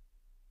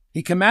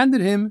 He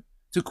commanded him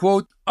to,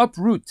 quote,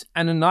 uproot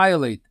and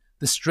annihilate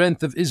the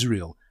strength of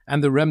Israel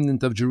and the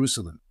remnant of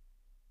Jerusalem,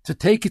 to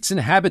take its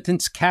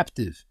inhabitants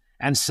captive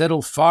and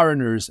settle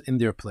foreigners in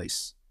their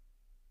place.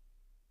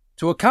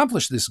 To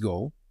accomplish this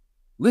goal,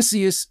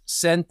 Lysias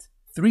sent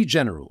 3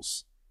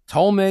 generals,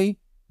 Ptolemy,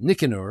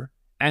 Nicanor,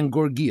 and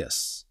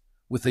Gorgias,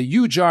 with a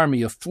huge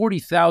army of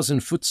 40,000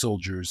 foot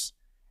soldiers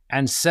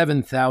and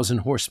 7,000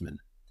 horsemen,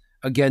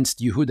 against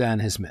Yehuda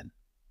and his men.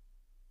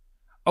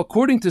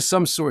 According to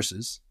some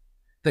sources,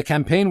 the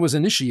campaign was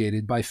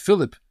initiated by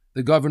Philip,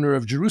 the governor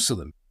of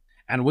Jerusalem,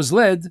 and was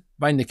led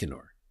by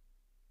Nicanor.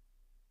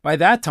 By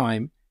that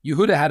time,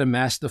 Yehuda had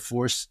amassed a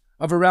force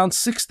of around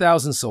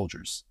 6,000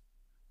 soldiers,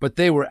 but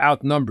they were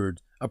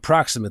outnumbered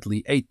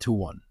approximately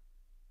 8-1.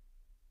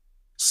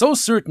 So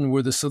certain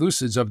were the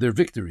Seleucids of their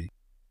victory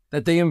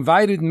that they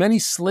invited many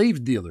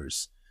slave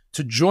dealers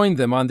to join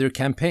them on their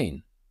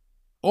campaign,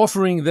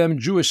 offering them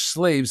Jewish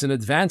slaves in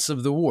advance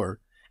of the war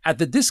at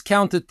the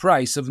discounted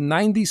price of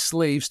 90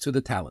 slaves to the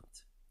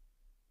talent.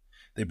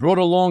 They brought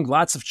along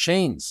lots of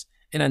chains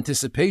in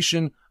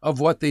anticipation of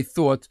what they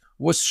thought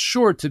was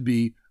sure to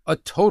be a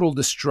total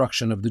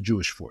destruction of the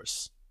Jewish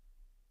force.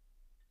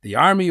 The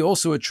army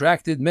also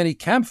attracted many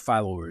camp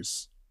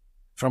followers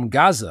from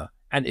Gaza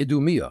and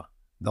Idumea,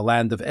 the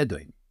land of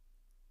Edom.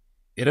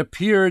 It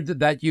appeared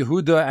that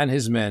Yehuda and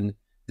his men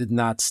did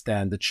not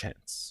stand a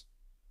chance.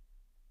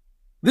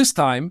 This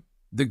time,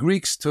 the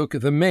Greeks took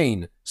the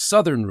main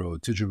southern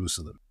road to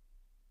Jerusalem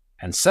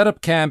and set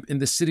up camp in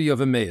the city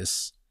of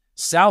Emmaus,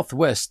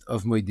 southwest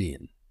of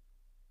Moedian.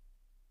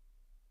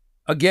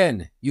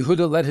 Again,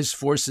 Yehuda led his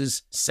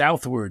forces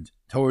southward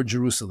toward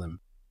Jerusalem,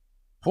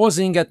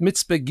 pausing at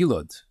Mitzpeh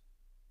Gilad.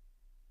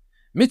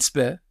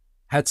 Mitzpeh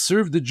had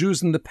served the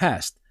Jews in the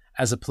past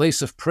as a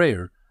place of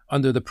prayer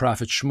under the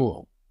prophet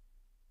Shmuel.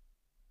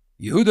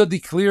 Yehuda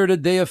declared a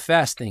day of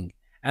fasting,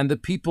 and the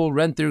people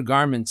rent their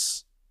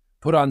garments,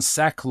 put on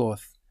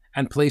sackcloth,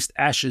 and placed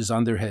ashes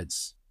on their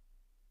heads.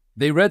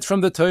 They read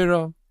from the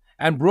Torah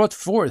and brought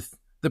forth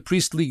the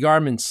priestly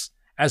garments,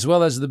 as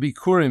well as the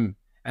bikurim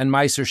and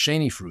Meiser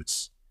Sheni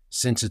fruits,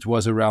 since it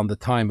was around the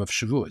time of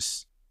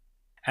Shavuos,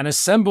 and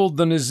assembled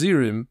the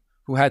Nazirim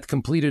who had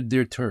completed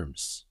their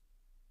terms.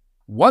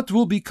 "What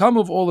will become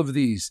of all of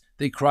these?"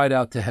 they cried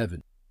out to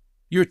heaven.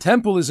 "Your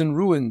temple is in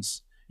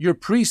ruins. Your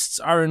priests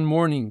are in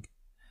mourning.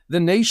 The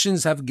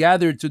nations have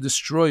gathered to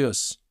destroy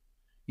us.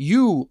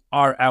 You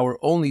are our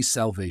only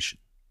salvation."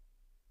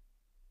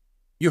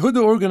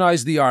 Yehuda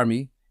organized the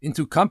army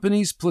into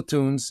companies,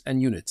 platoons,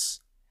 and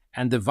units,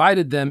 and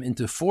divided them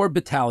into 4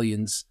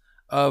 battalions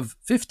of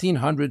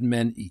 1,500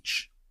 men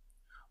each,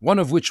 one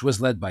of which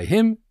was led by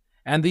him,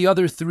 and the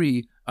other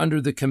 3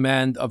 under the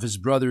command of his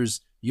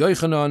brothers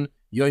Yochanan,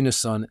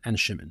 Yonasan, and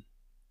Shimon.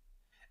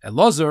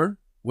 Elazar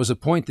was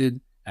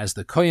appointed as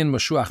the Kohen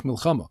Mashuach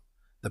Milchama,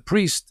 the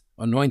priest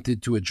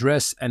anointed to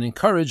address and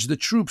encourage the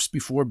troops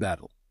before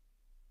battle.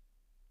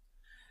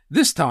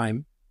 This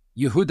time,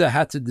 Yehuda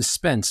had to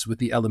dispense with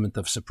the element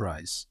of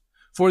surprise,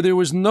 for there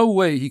was no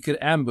way he could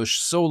ambush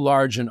so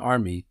large an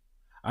army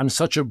on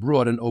such a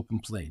broad and open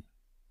plain.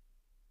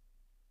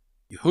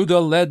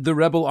 Yehuda led the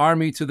rebel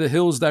army to the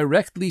hills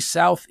directly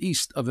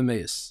southeast of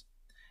Emmaus,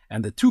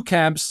 and the 2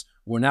 camps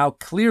were now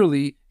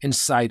clearly in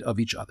sight of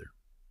each other.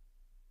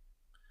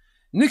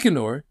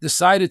 Nicanor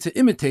decided to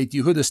imitate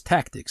Yehuda's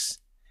tactics,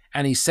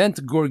 and he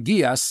sent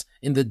Gorgias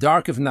in the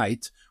dark of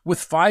night with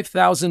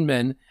 5,000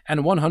 men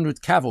and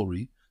 100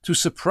 cavalry to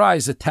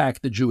surprise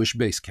attack the Jewish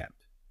base camp.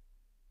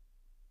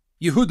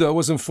 Yehuda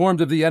was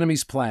informed of the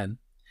enemy's plan,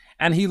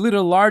 and he lit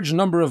a large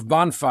number of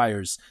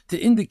bonfires to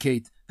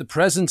indicate the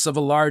presence of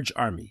a large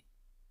army.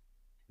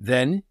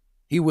 Then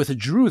he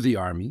withdrew the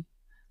army,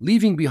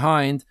 leaving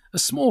behind a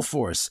small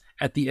force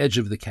at the edge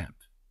of the camp.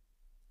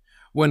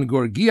 When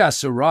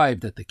Gorgias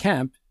arrived at the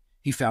camp,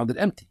 he found it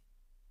empty.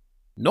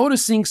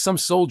 Noticing some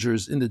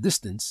soldiers in the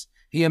distance,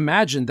 he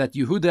imagined that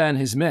Yehuda and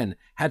his men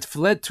had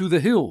fled to the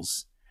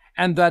hills,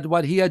 and that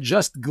what he had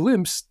just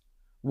glimpsed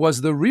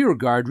was the rear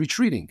guard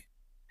retreating,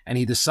 and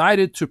he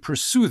decided to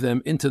pursue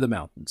them into the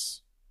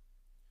mountains.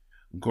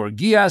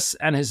 Gorgias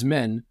and his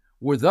men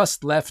were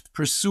thus left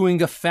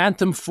pursuing a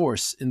phantom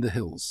force in the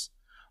hills,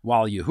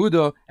 while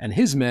Yehuda and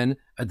his men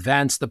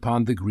advanced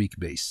upon the Greek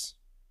base.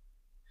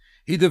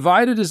 He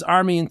divided his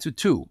army into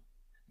 2,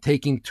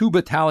 taking 2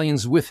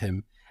 battalions with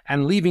him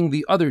and leaving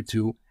the other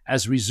 2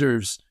 as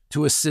reserves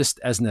to assist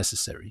as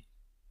necessary.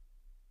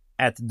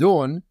 At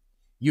dawn,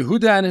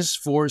 Yehuda and his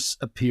force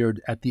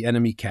appeared at the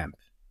enemy camp,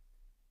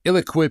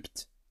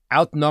 ill-equipped,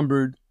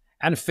 outnumbered,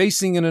 and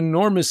facing an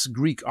enormous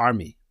Greek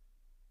army,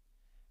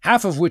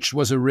 half of which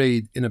was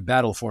arrayed in a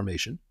battle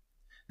formation,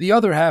 the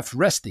other half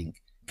resting,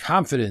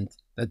 confident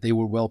that they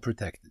were well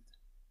protected.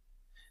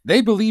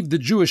 They believed the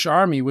Jewish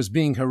army was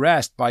being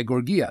harassed by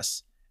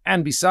Gorgias,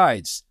 and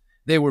besides,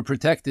 they were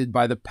protected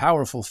by the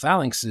powerful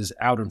phalanxes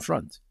out in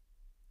front.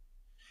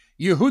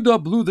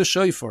 Yehuda blew the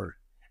shofar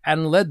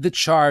and led the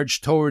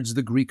charge towards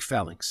the Greek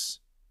phalanx.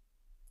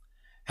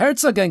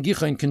 Herzog and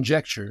Gichon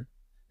conjecture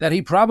that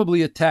he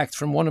probably attacked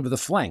from one of the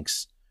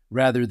flanks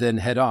rather than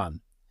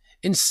head-on,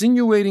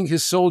 insinuating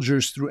his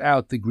soldiers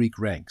throughout the Greek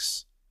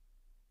ranks.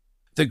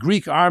 The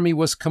Greek army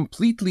was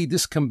completely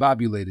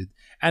discombobulated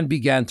and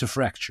began to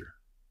fracture.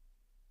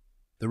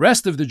 The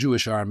rest of the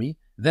Jewish army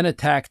then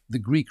attacked the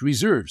Greek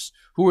reserves,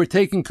 who were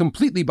taken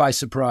completely by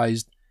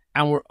surprise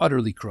and were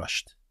utterly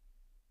crushed.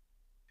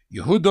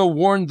 Yehuda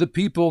warned the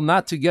people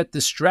not to get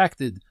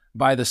distracted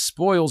by the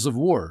spoils of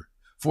war,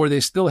 for they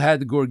still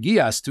had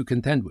Gorgias to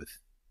contend with.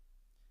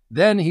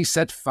 Then he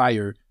set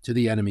fire to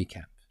the enemy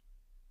camp.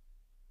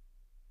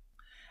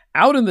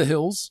 Out in the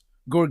hills,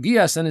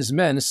 Gorgias and his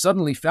men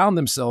suddenly found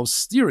themselves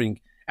steering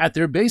at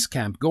their base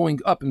camp, going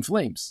up in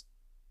flames.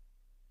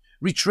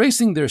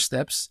 Retracing their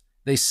steps,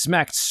 they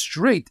smacked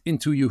straight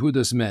into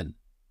Yehuda's men.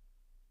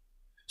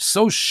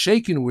 So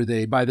shaken were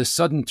they by the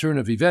sudden turn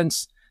of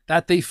events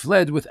that they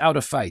fled without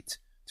a fight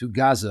to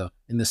Gaza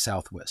in the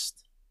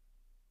southwest.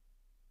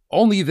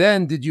 Only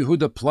then did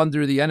Yehuda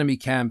plunder the enemy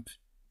camp,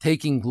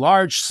 taking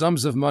large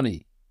sums of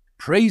money,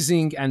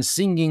 praising and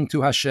singing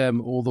to Hashem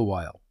all the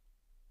while.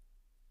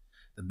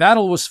 The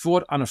battle was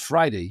fought on a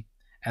Friday,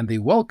 and they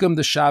welcomed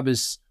the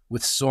Shabbos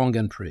with song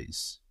and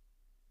praise.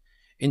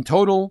 In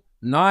total,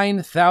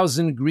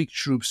 9,000 Greek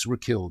troops were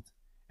killed,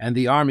 and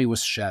the army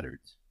was shattered.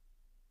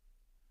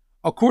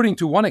 According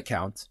to one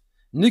account,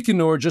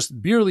 Nicanor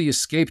just barely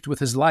escaped with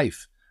his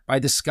life by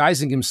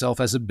disguising himself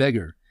as a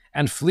beggar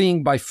and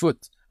fleeing by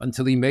foot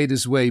until he made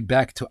his way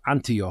back to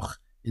Antioch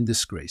in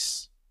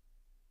disgrace.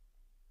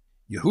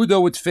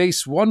 Yehuda would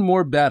face one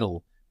more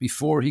battle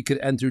before he could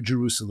enter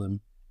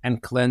Jerusalem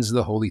and cleanse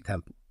the Holy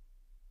Temple.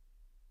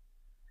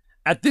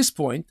 At this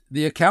point,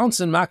 the accounts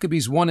in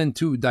Maccabees 1 and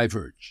 2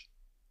 diverge.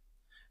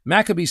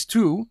 Maccabees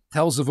 2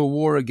 tells of a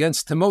war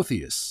against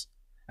Timotheus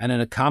and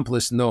an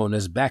accomplice known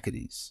as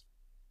Bacchides.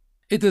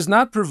 It does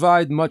not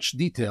provide much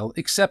detail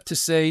except to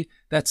say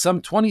that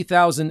some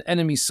 20,000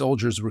 enemy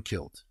soldiers were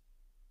killed.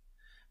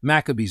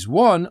 Maccabees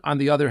 1, on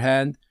the other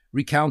hand,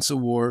 recounts a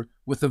war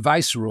with the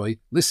viceroy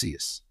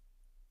Lysias.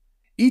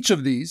 Each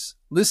of these,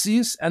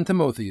 Lysias and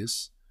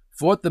Timotheus,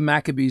 fought the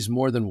Maccabees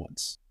more than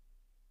once.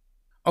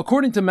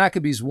 According to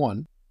Maccabees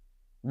 1,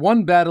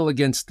 one battle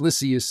against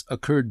Lysias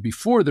occurred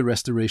before the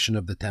restoration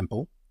of the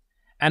temple,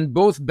 and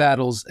both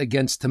battles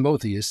against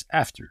Timotheus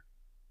after.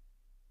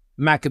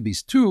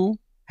 Maccabees 2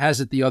 has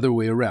it the other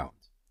way around.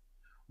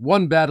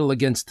 One battle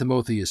against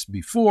Timotheus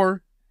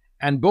before,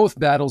 and both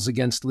battles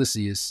against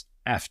Lysias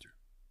after.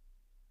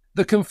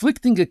 The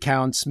conflicting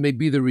accounts may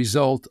be the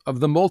result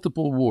of the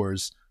multiple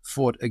wars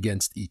fought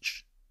against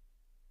each.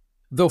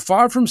 Though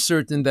far from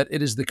certain that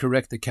it is the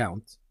correct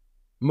account,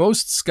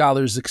 most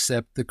scholars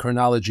accept the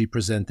chronology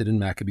presented in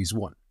Maccabees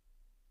 1.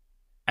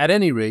 At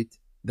any rate,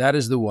 that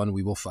is the one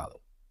we will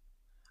follow.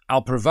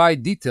 I'll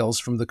provide details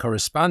from the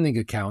corresponding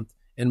account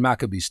in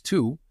Maccabees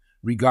 2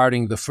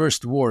 regarding the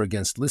first war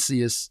against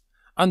Lysias,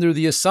 under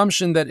the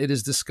assumption that it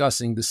is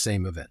discussing the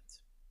same event.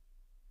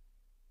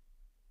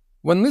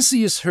 When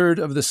Lysias heard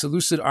of the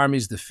Seleucid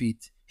army's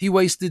defeat, he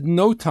wasted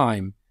no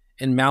time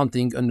in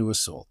mounting a new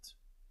assault.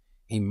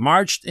 He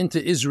marched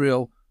into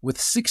Israel with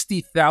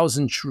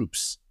 60,000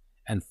 troops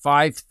and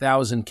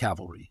 5,000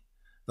 cavalry,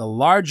 the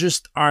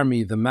largest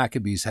army the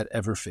Maccabees had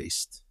ever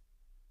faced.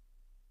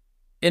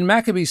 In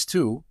Maccabees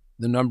 2,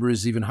 the number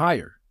is even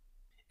higher,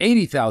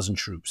 80,000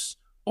 troops,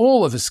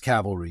 all of his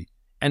cavalry,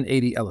 and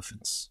 80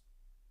 elephants.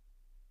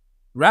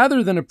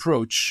 Rather than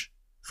approach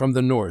from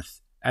the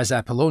north, as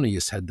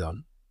Apollonius had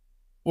done,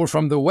 or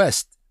from the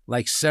west,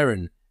 like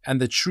Seren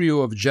and the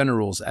trio of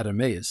generals at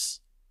Emmaus,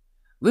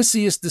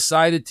 Lysias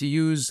decided to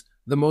use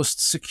the most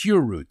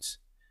secure route,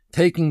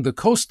 taking the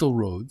coastal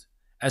road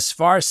as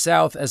far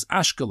south as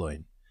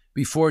Ashkelon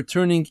before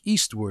turning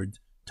eastward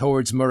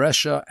towards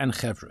Maresha and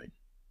Hebron.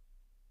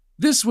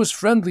 This was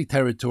friendly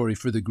territory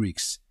for the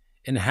Greeks,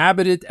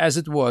 inhabited as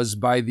it was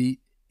by the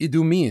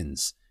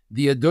Idumeans,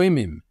 the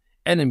Edomim,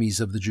 enemies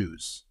of the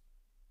Jews.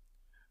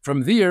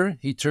 From there,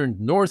 he turned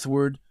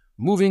northward,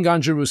 moving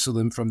on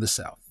Jerusalem from the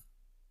south.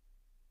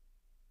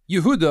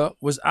 Yehuda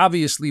was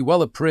obviously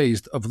well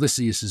appraised of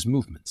Lysias'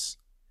 movements,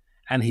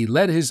 and he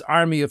led his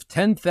army of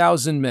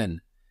 10,000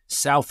 men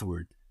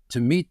southward to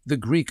meet the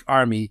Greek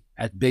army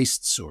at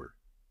Beis Sur.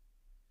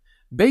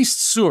 Beis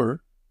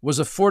Sur was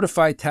a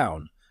fortified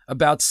town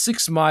about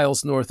 6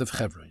 miles north of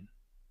Hebron.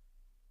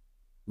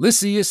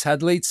 Lysias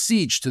had laid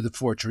siege to the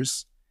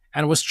fortress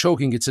and was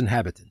choking its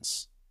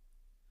inhabitants.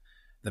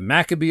 The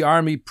Maccabee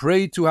army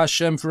prayed to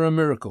Hashem for a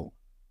miracle,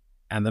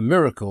 and the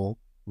miracle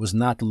was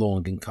not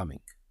long in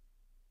coming.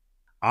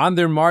 On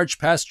their march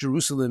past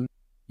Jerusalem,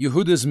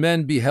 Yehuda's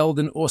men beheld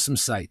an awesome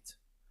sight,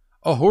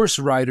 a horse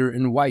rider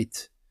in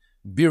white,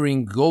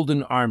 bearing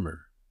golden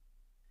armor.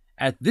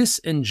 At this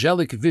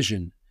angelic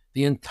vision,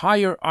 the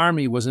entire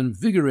army was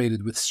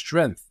invigorated with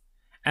strength,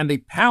 and they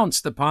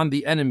pounced upon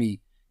the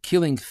enemy,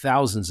 killing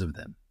thousands of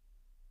them.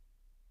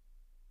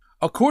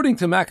 According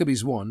to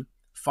Maccabees 1,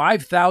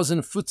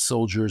 5,000 foot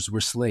soldiers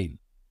were slain.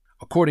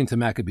 According to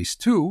Maccabees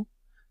 2,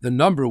 the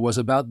number was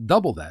about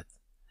double that,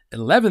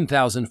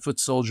 11,000 foot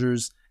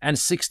soldiers and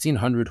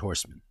 1,600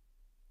 horsemen.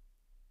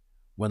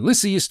 When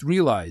Lysias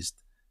realized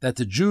that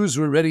the Jews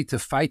were ready to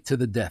fight to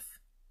the death,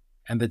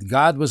 and that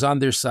God was on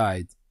their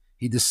side,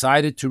 he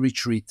decided to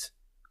retreat,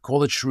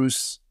 call a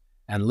truce,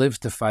 and live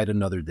to fight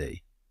another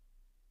day.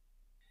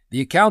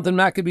 The account in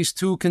Maccabees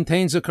 2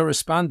 contains a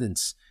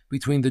correspondence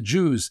between the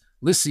Jews,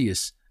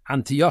 Lysias,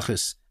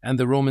 Antiochus, and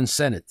the Roman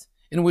Senate,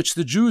 in which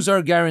the Jews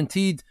are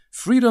guaranteed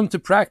freedom to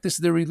practice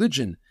their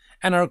religion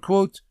and are,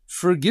 quote,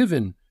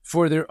 forgiven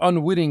for their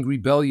unwitting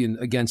rebellion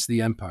against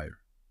the empire.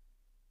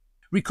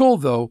 Recall,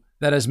 though,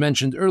 that as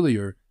mentioned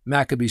earlier,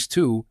 Maccabees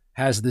 2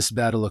 has this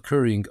battle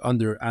occurring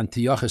under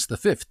Antiochus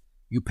V,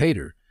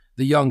 Eupator,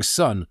 the young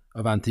son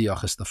of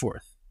Antiochus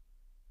IV.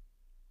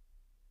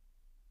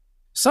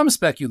 Some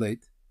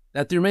speculate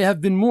that there may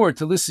have been more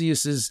to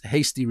Lysias'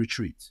 hasty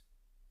retreat.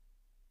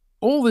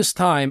 All this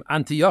time,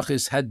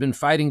 Antiochus had been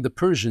fighting the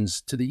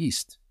Persians to the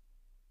east.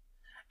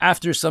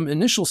 After some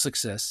initial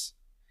success,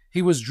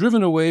 he was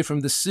driven away from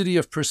the city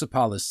of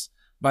Persepolis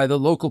by the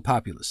local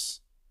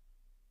populace.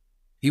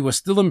 He was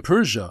still in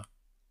Persia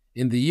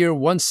in the year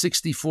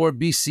 164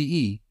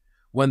 BCE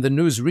when the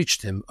news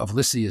reached him of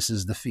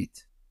Lysias'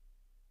 defeat.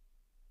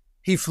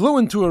 He flew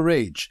into a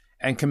rage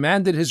and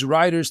commanded his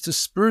riders to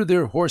spur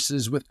their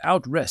horses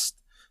without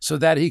rest so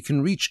that he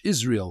can reach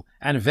Israel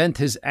and vent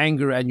his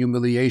anger and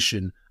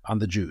humiliation on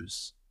the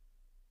Jews.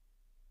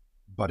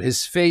 But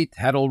his fate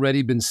had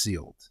already been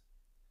sealed.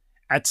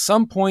 At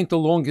some point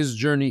along his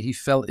journey, he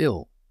fell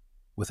ill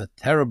with a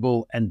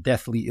terrible and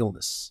deathly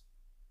illness.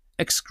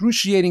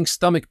 Excruciating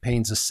stomach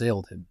pains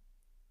assailed him,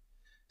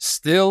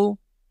 Still,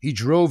 he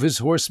drove his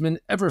horsemen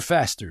ever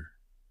faster,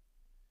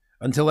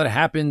 until it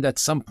happened at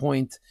some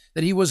point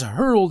that he was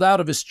hurled out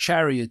of his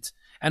chariot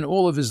and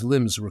all of his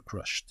limbs were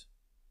crushed.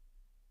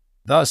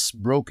 Thus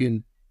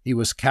broken, he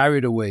was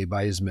carried away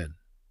by his men.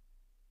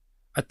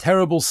 A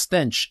terrible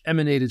stench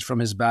emanated from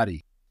his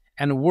body,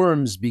 and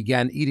worms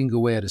began eating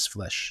away at his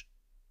flesh.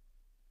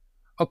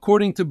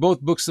 According to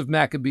both books of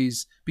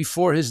Maccabees,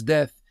 before his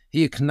death,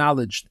 he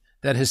acknowledged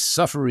that his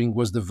suffering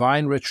was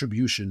divine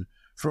retribution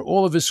for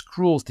all of his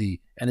cruelty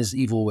and his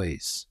evil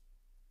ways.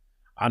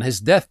 On his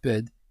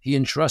deathbed, he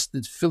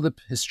entrusted Philip,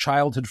 his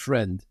childhood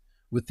friend,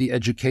 with the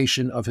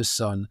education of his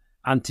son,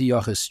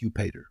 Antiochus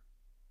Eupator.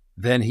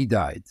 Then he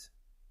died,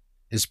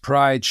 his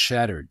pride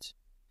shattered,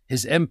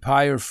 his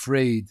empire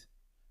frayed,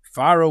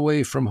 far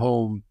away from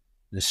home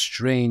in a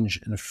strange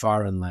and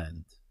foreign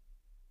land.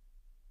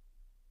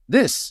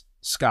 This,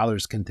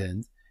 scholars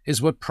contend,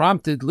 is what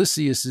prompted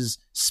Lysias's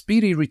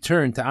speedy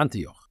return to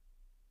Antioch.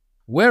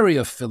 Wary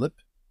of Philip,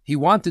 he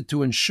wanted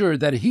to ensure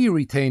that he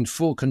retained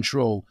full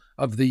control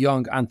of the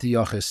young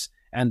Antiochus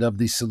and of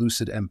the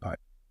Seleucid Empire.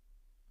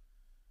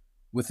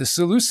 With the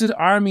Seleucid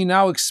army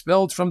now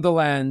expelled from the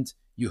land,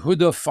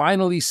 Yehuda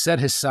finally set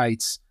his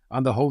sights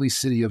on the holy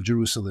city of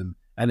Jerusalem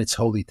and its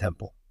holy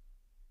temple.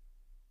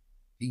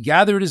 He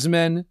gathered his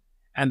men,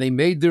 and they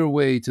made their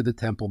way to the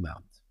Temple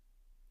Mount.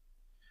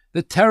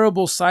 The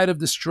terrible sight of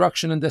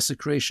destruction and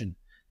desecration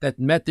that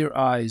met their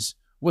eyes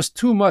was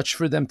too much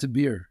for them to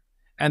bear,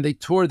 and they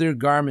tore their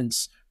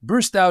garments,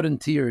 burst out in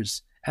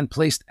tears, and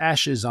placed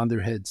ashes on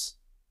their heads.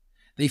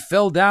 They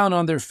fell down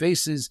on their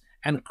faces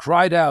and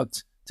cried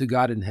out to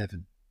God in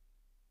heaven.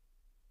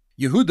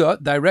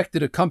 Yehuda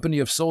directed a company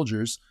of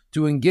soldiers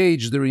to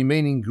engage the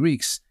remaining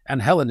Greeks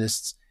and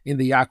Hellenists in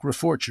the Acra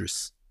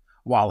fortress,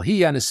 while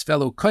he and his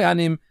fellow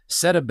Kohanim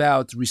set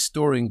about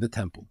restoring the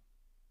temple.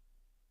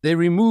 They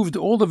removed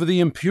all of the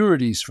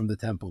impurities from the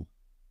temple,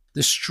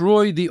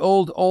 destroyed the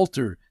old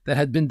altar that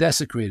had been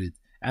desecrated,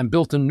 and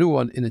built a new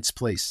one in its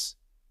place.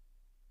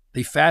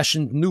 They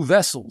fashioned new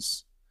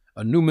vessels,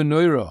 a new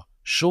menorah,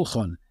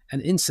 shulchan,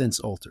 and incense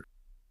altar.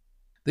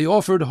 They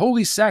offered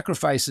holy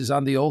sacrifices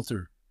on the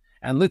altar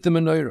and lit the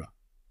menorah.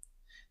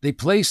 They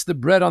placed the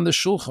bread on the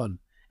shulchan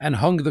and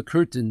hung the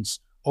curtains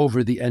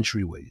over the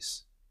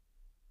entryways.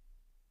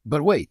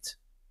 But wait,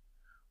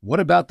 what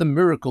about the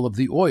miracle of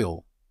the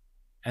oil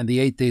and the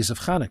 8 days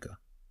of Chanukah?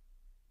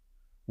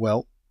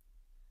 Well,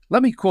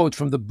 let me quote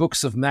from the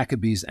books of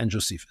Maccabees and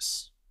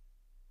Josephus.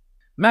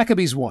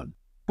 Maccabees 1,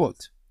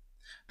 quote,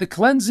 "The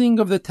cleansing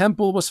of the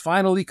temple was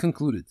finally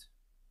concluded.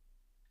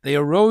 They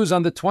arose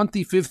on the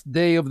 25th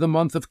day of the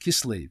month of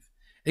Kislev,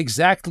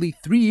 exactly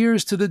 3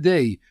 years to the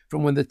day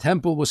from when the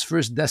temple was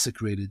first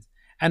desecrated,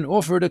 and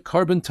offered a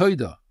korban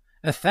toida,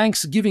 a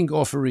thanksgiving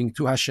offering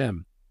to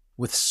Hashem,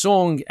 with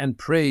song and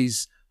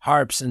praise,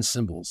 harps and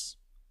cymbals.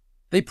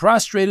 They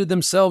prostrated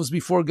themselves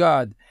before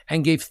God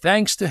and gave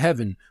thanks to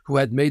heaven who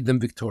had made them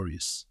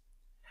victorious.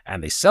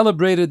 And they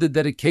celebrated the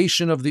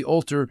dedication of the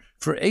altar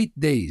for 8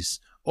 days,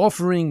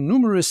 offering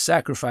numerous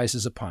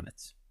sacrifices upon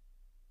it.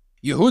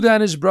 Yehuda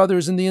and his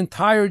brothers and the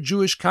entire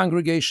Jewish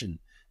congregation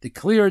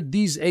declared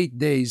these 8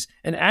 days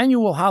an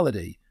annual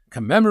holiday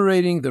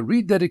commemorating the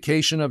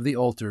rededication of the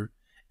altar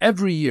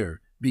every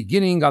year,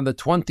 beginning on the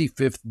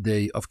 25th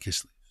day of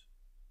Kislev."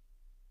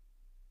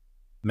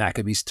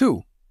 Maccabees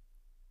 2,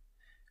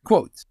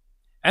 quote,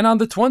 "And on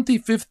the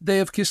 25th day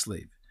of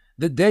Kislev,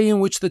 the day in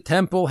which the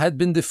temple had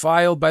been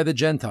defiled by the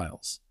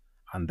Gentiles,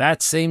 on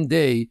that same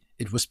day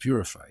it was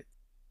purified.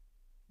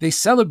 They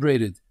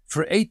celebrated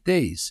for 8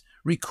 days,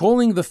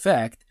 recalling the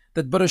fact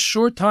that but a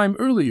short time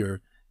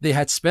earlier they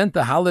had spent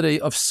the holiday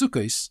of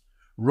Sukkos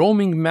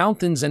roaming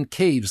mountains and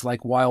caves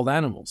like wild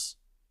animals.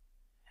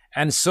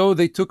 And so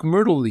they took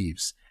myrtle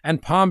leaves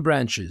and palm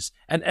branches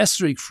and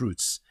esrog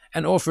fruits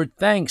and offered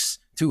thanks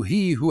to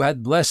he who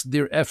had blessed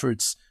their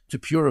efforts to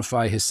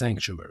purify his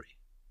sanctuary.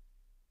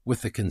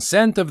 With the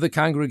consent of the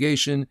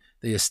congregation,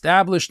 they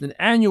established an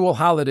annual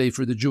holiday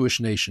for the Jewish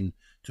nation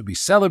to be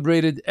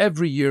celebrated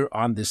every year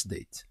on this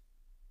date."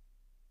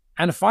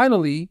 And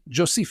finally,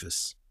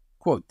 Josephus,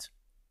 quote,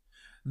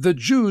 "The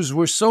Jews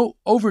were so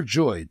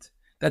overjoyed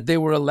that they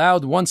were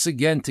allowed once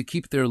again to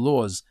keep their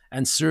laws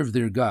and serve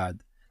their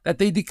God, that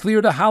they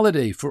declared a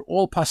holiday for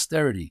all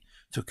posterity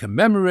to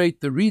commemorate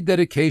the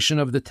rededication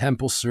of the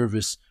temple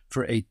service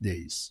for 8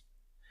 days.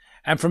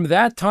 And from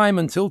that time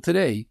until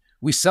today,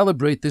 we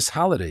celebrate this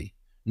holiday,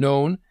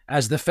 known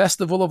as the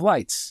Festival of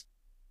Lights.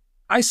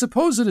 I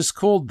suppose it is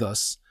called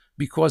thus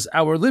because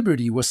our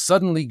liberty was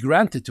suddenly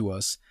granted to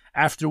us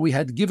after we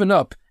had given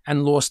up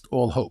and lost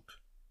all hope."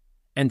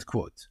 End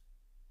quote.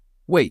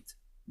 Wait,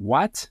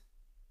 what?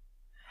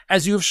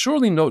 As you have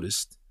surely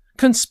noticed,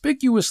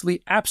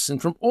 conspicuously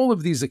absent from all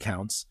of these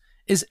accounts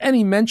is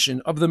any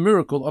mention of the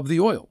miracle of the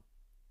oil.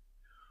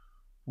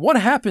 What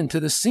happened to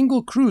the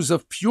single cruse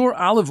of pure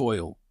olive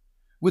oil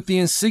with the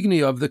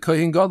insignia of the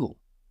Kohen Gadol?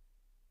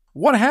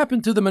 What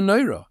happened to the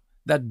menorah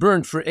that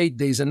burned for 8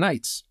 days and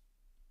nights?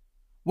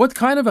 What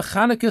kind of a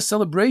Chanukah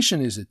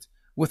celebration is it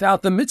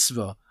without the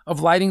mitzvah of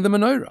lighting the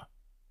menorah?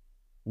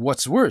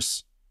 What's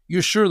worse,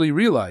 you surely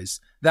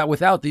realize that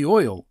without the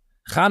oil,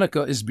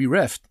 Chanukah is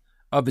bereft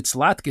of its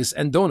latkes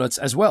and donuts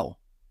as well.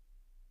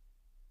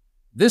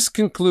 This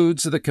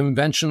concludes the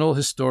conventional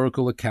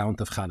historical account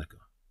of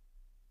Chanukah.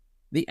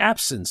 The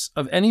absence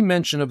of any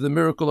mention of the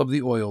miracle of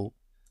the oil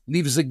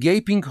leaves a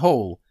gaping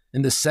hole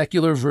in the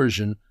secular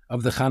version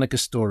of the Chanukah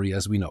story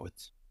as we know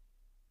it.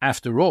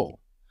 After all,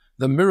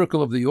 the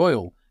miracle of the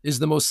oil is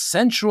the most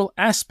central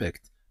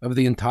aspect of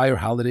the entire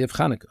holiday of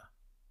Chanukah.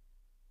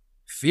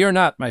 Fear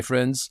not, my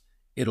friends,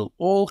 it'll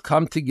all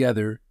come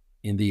together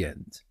in the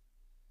end.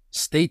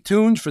 Stay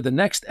tuned for the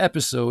next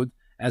episode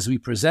as we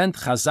present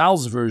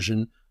Chazal's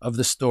version of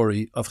the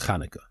story of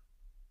Chanukah.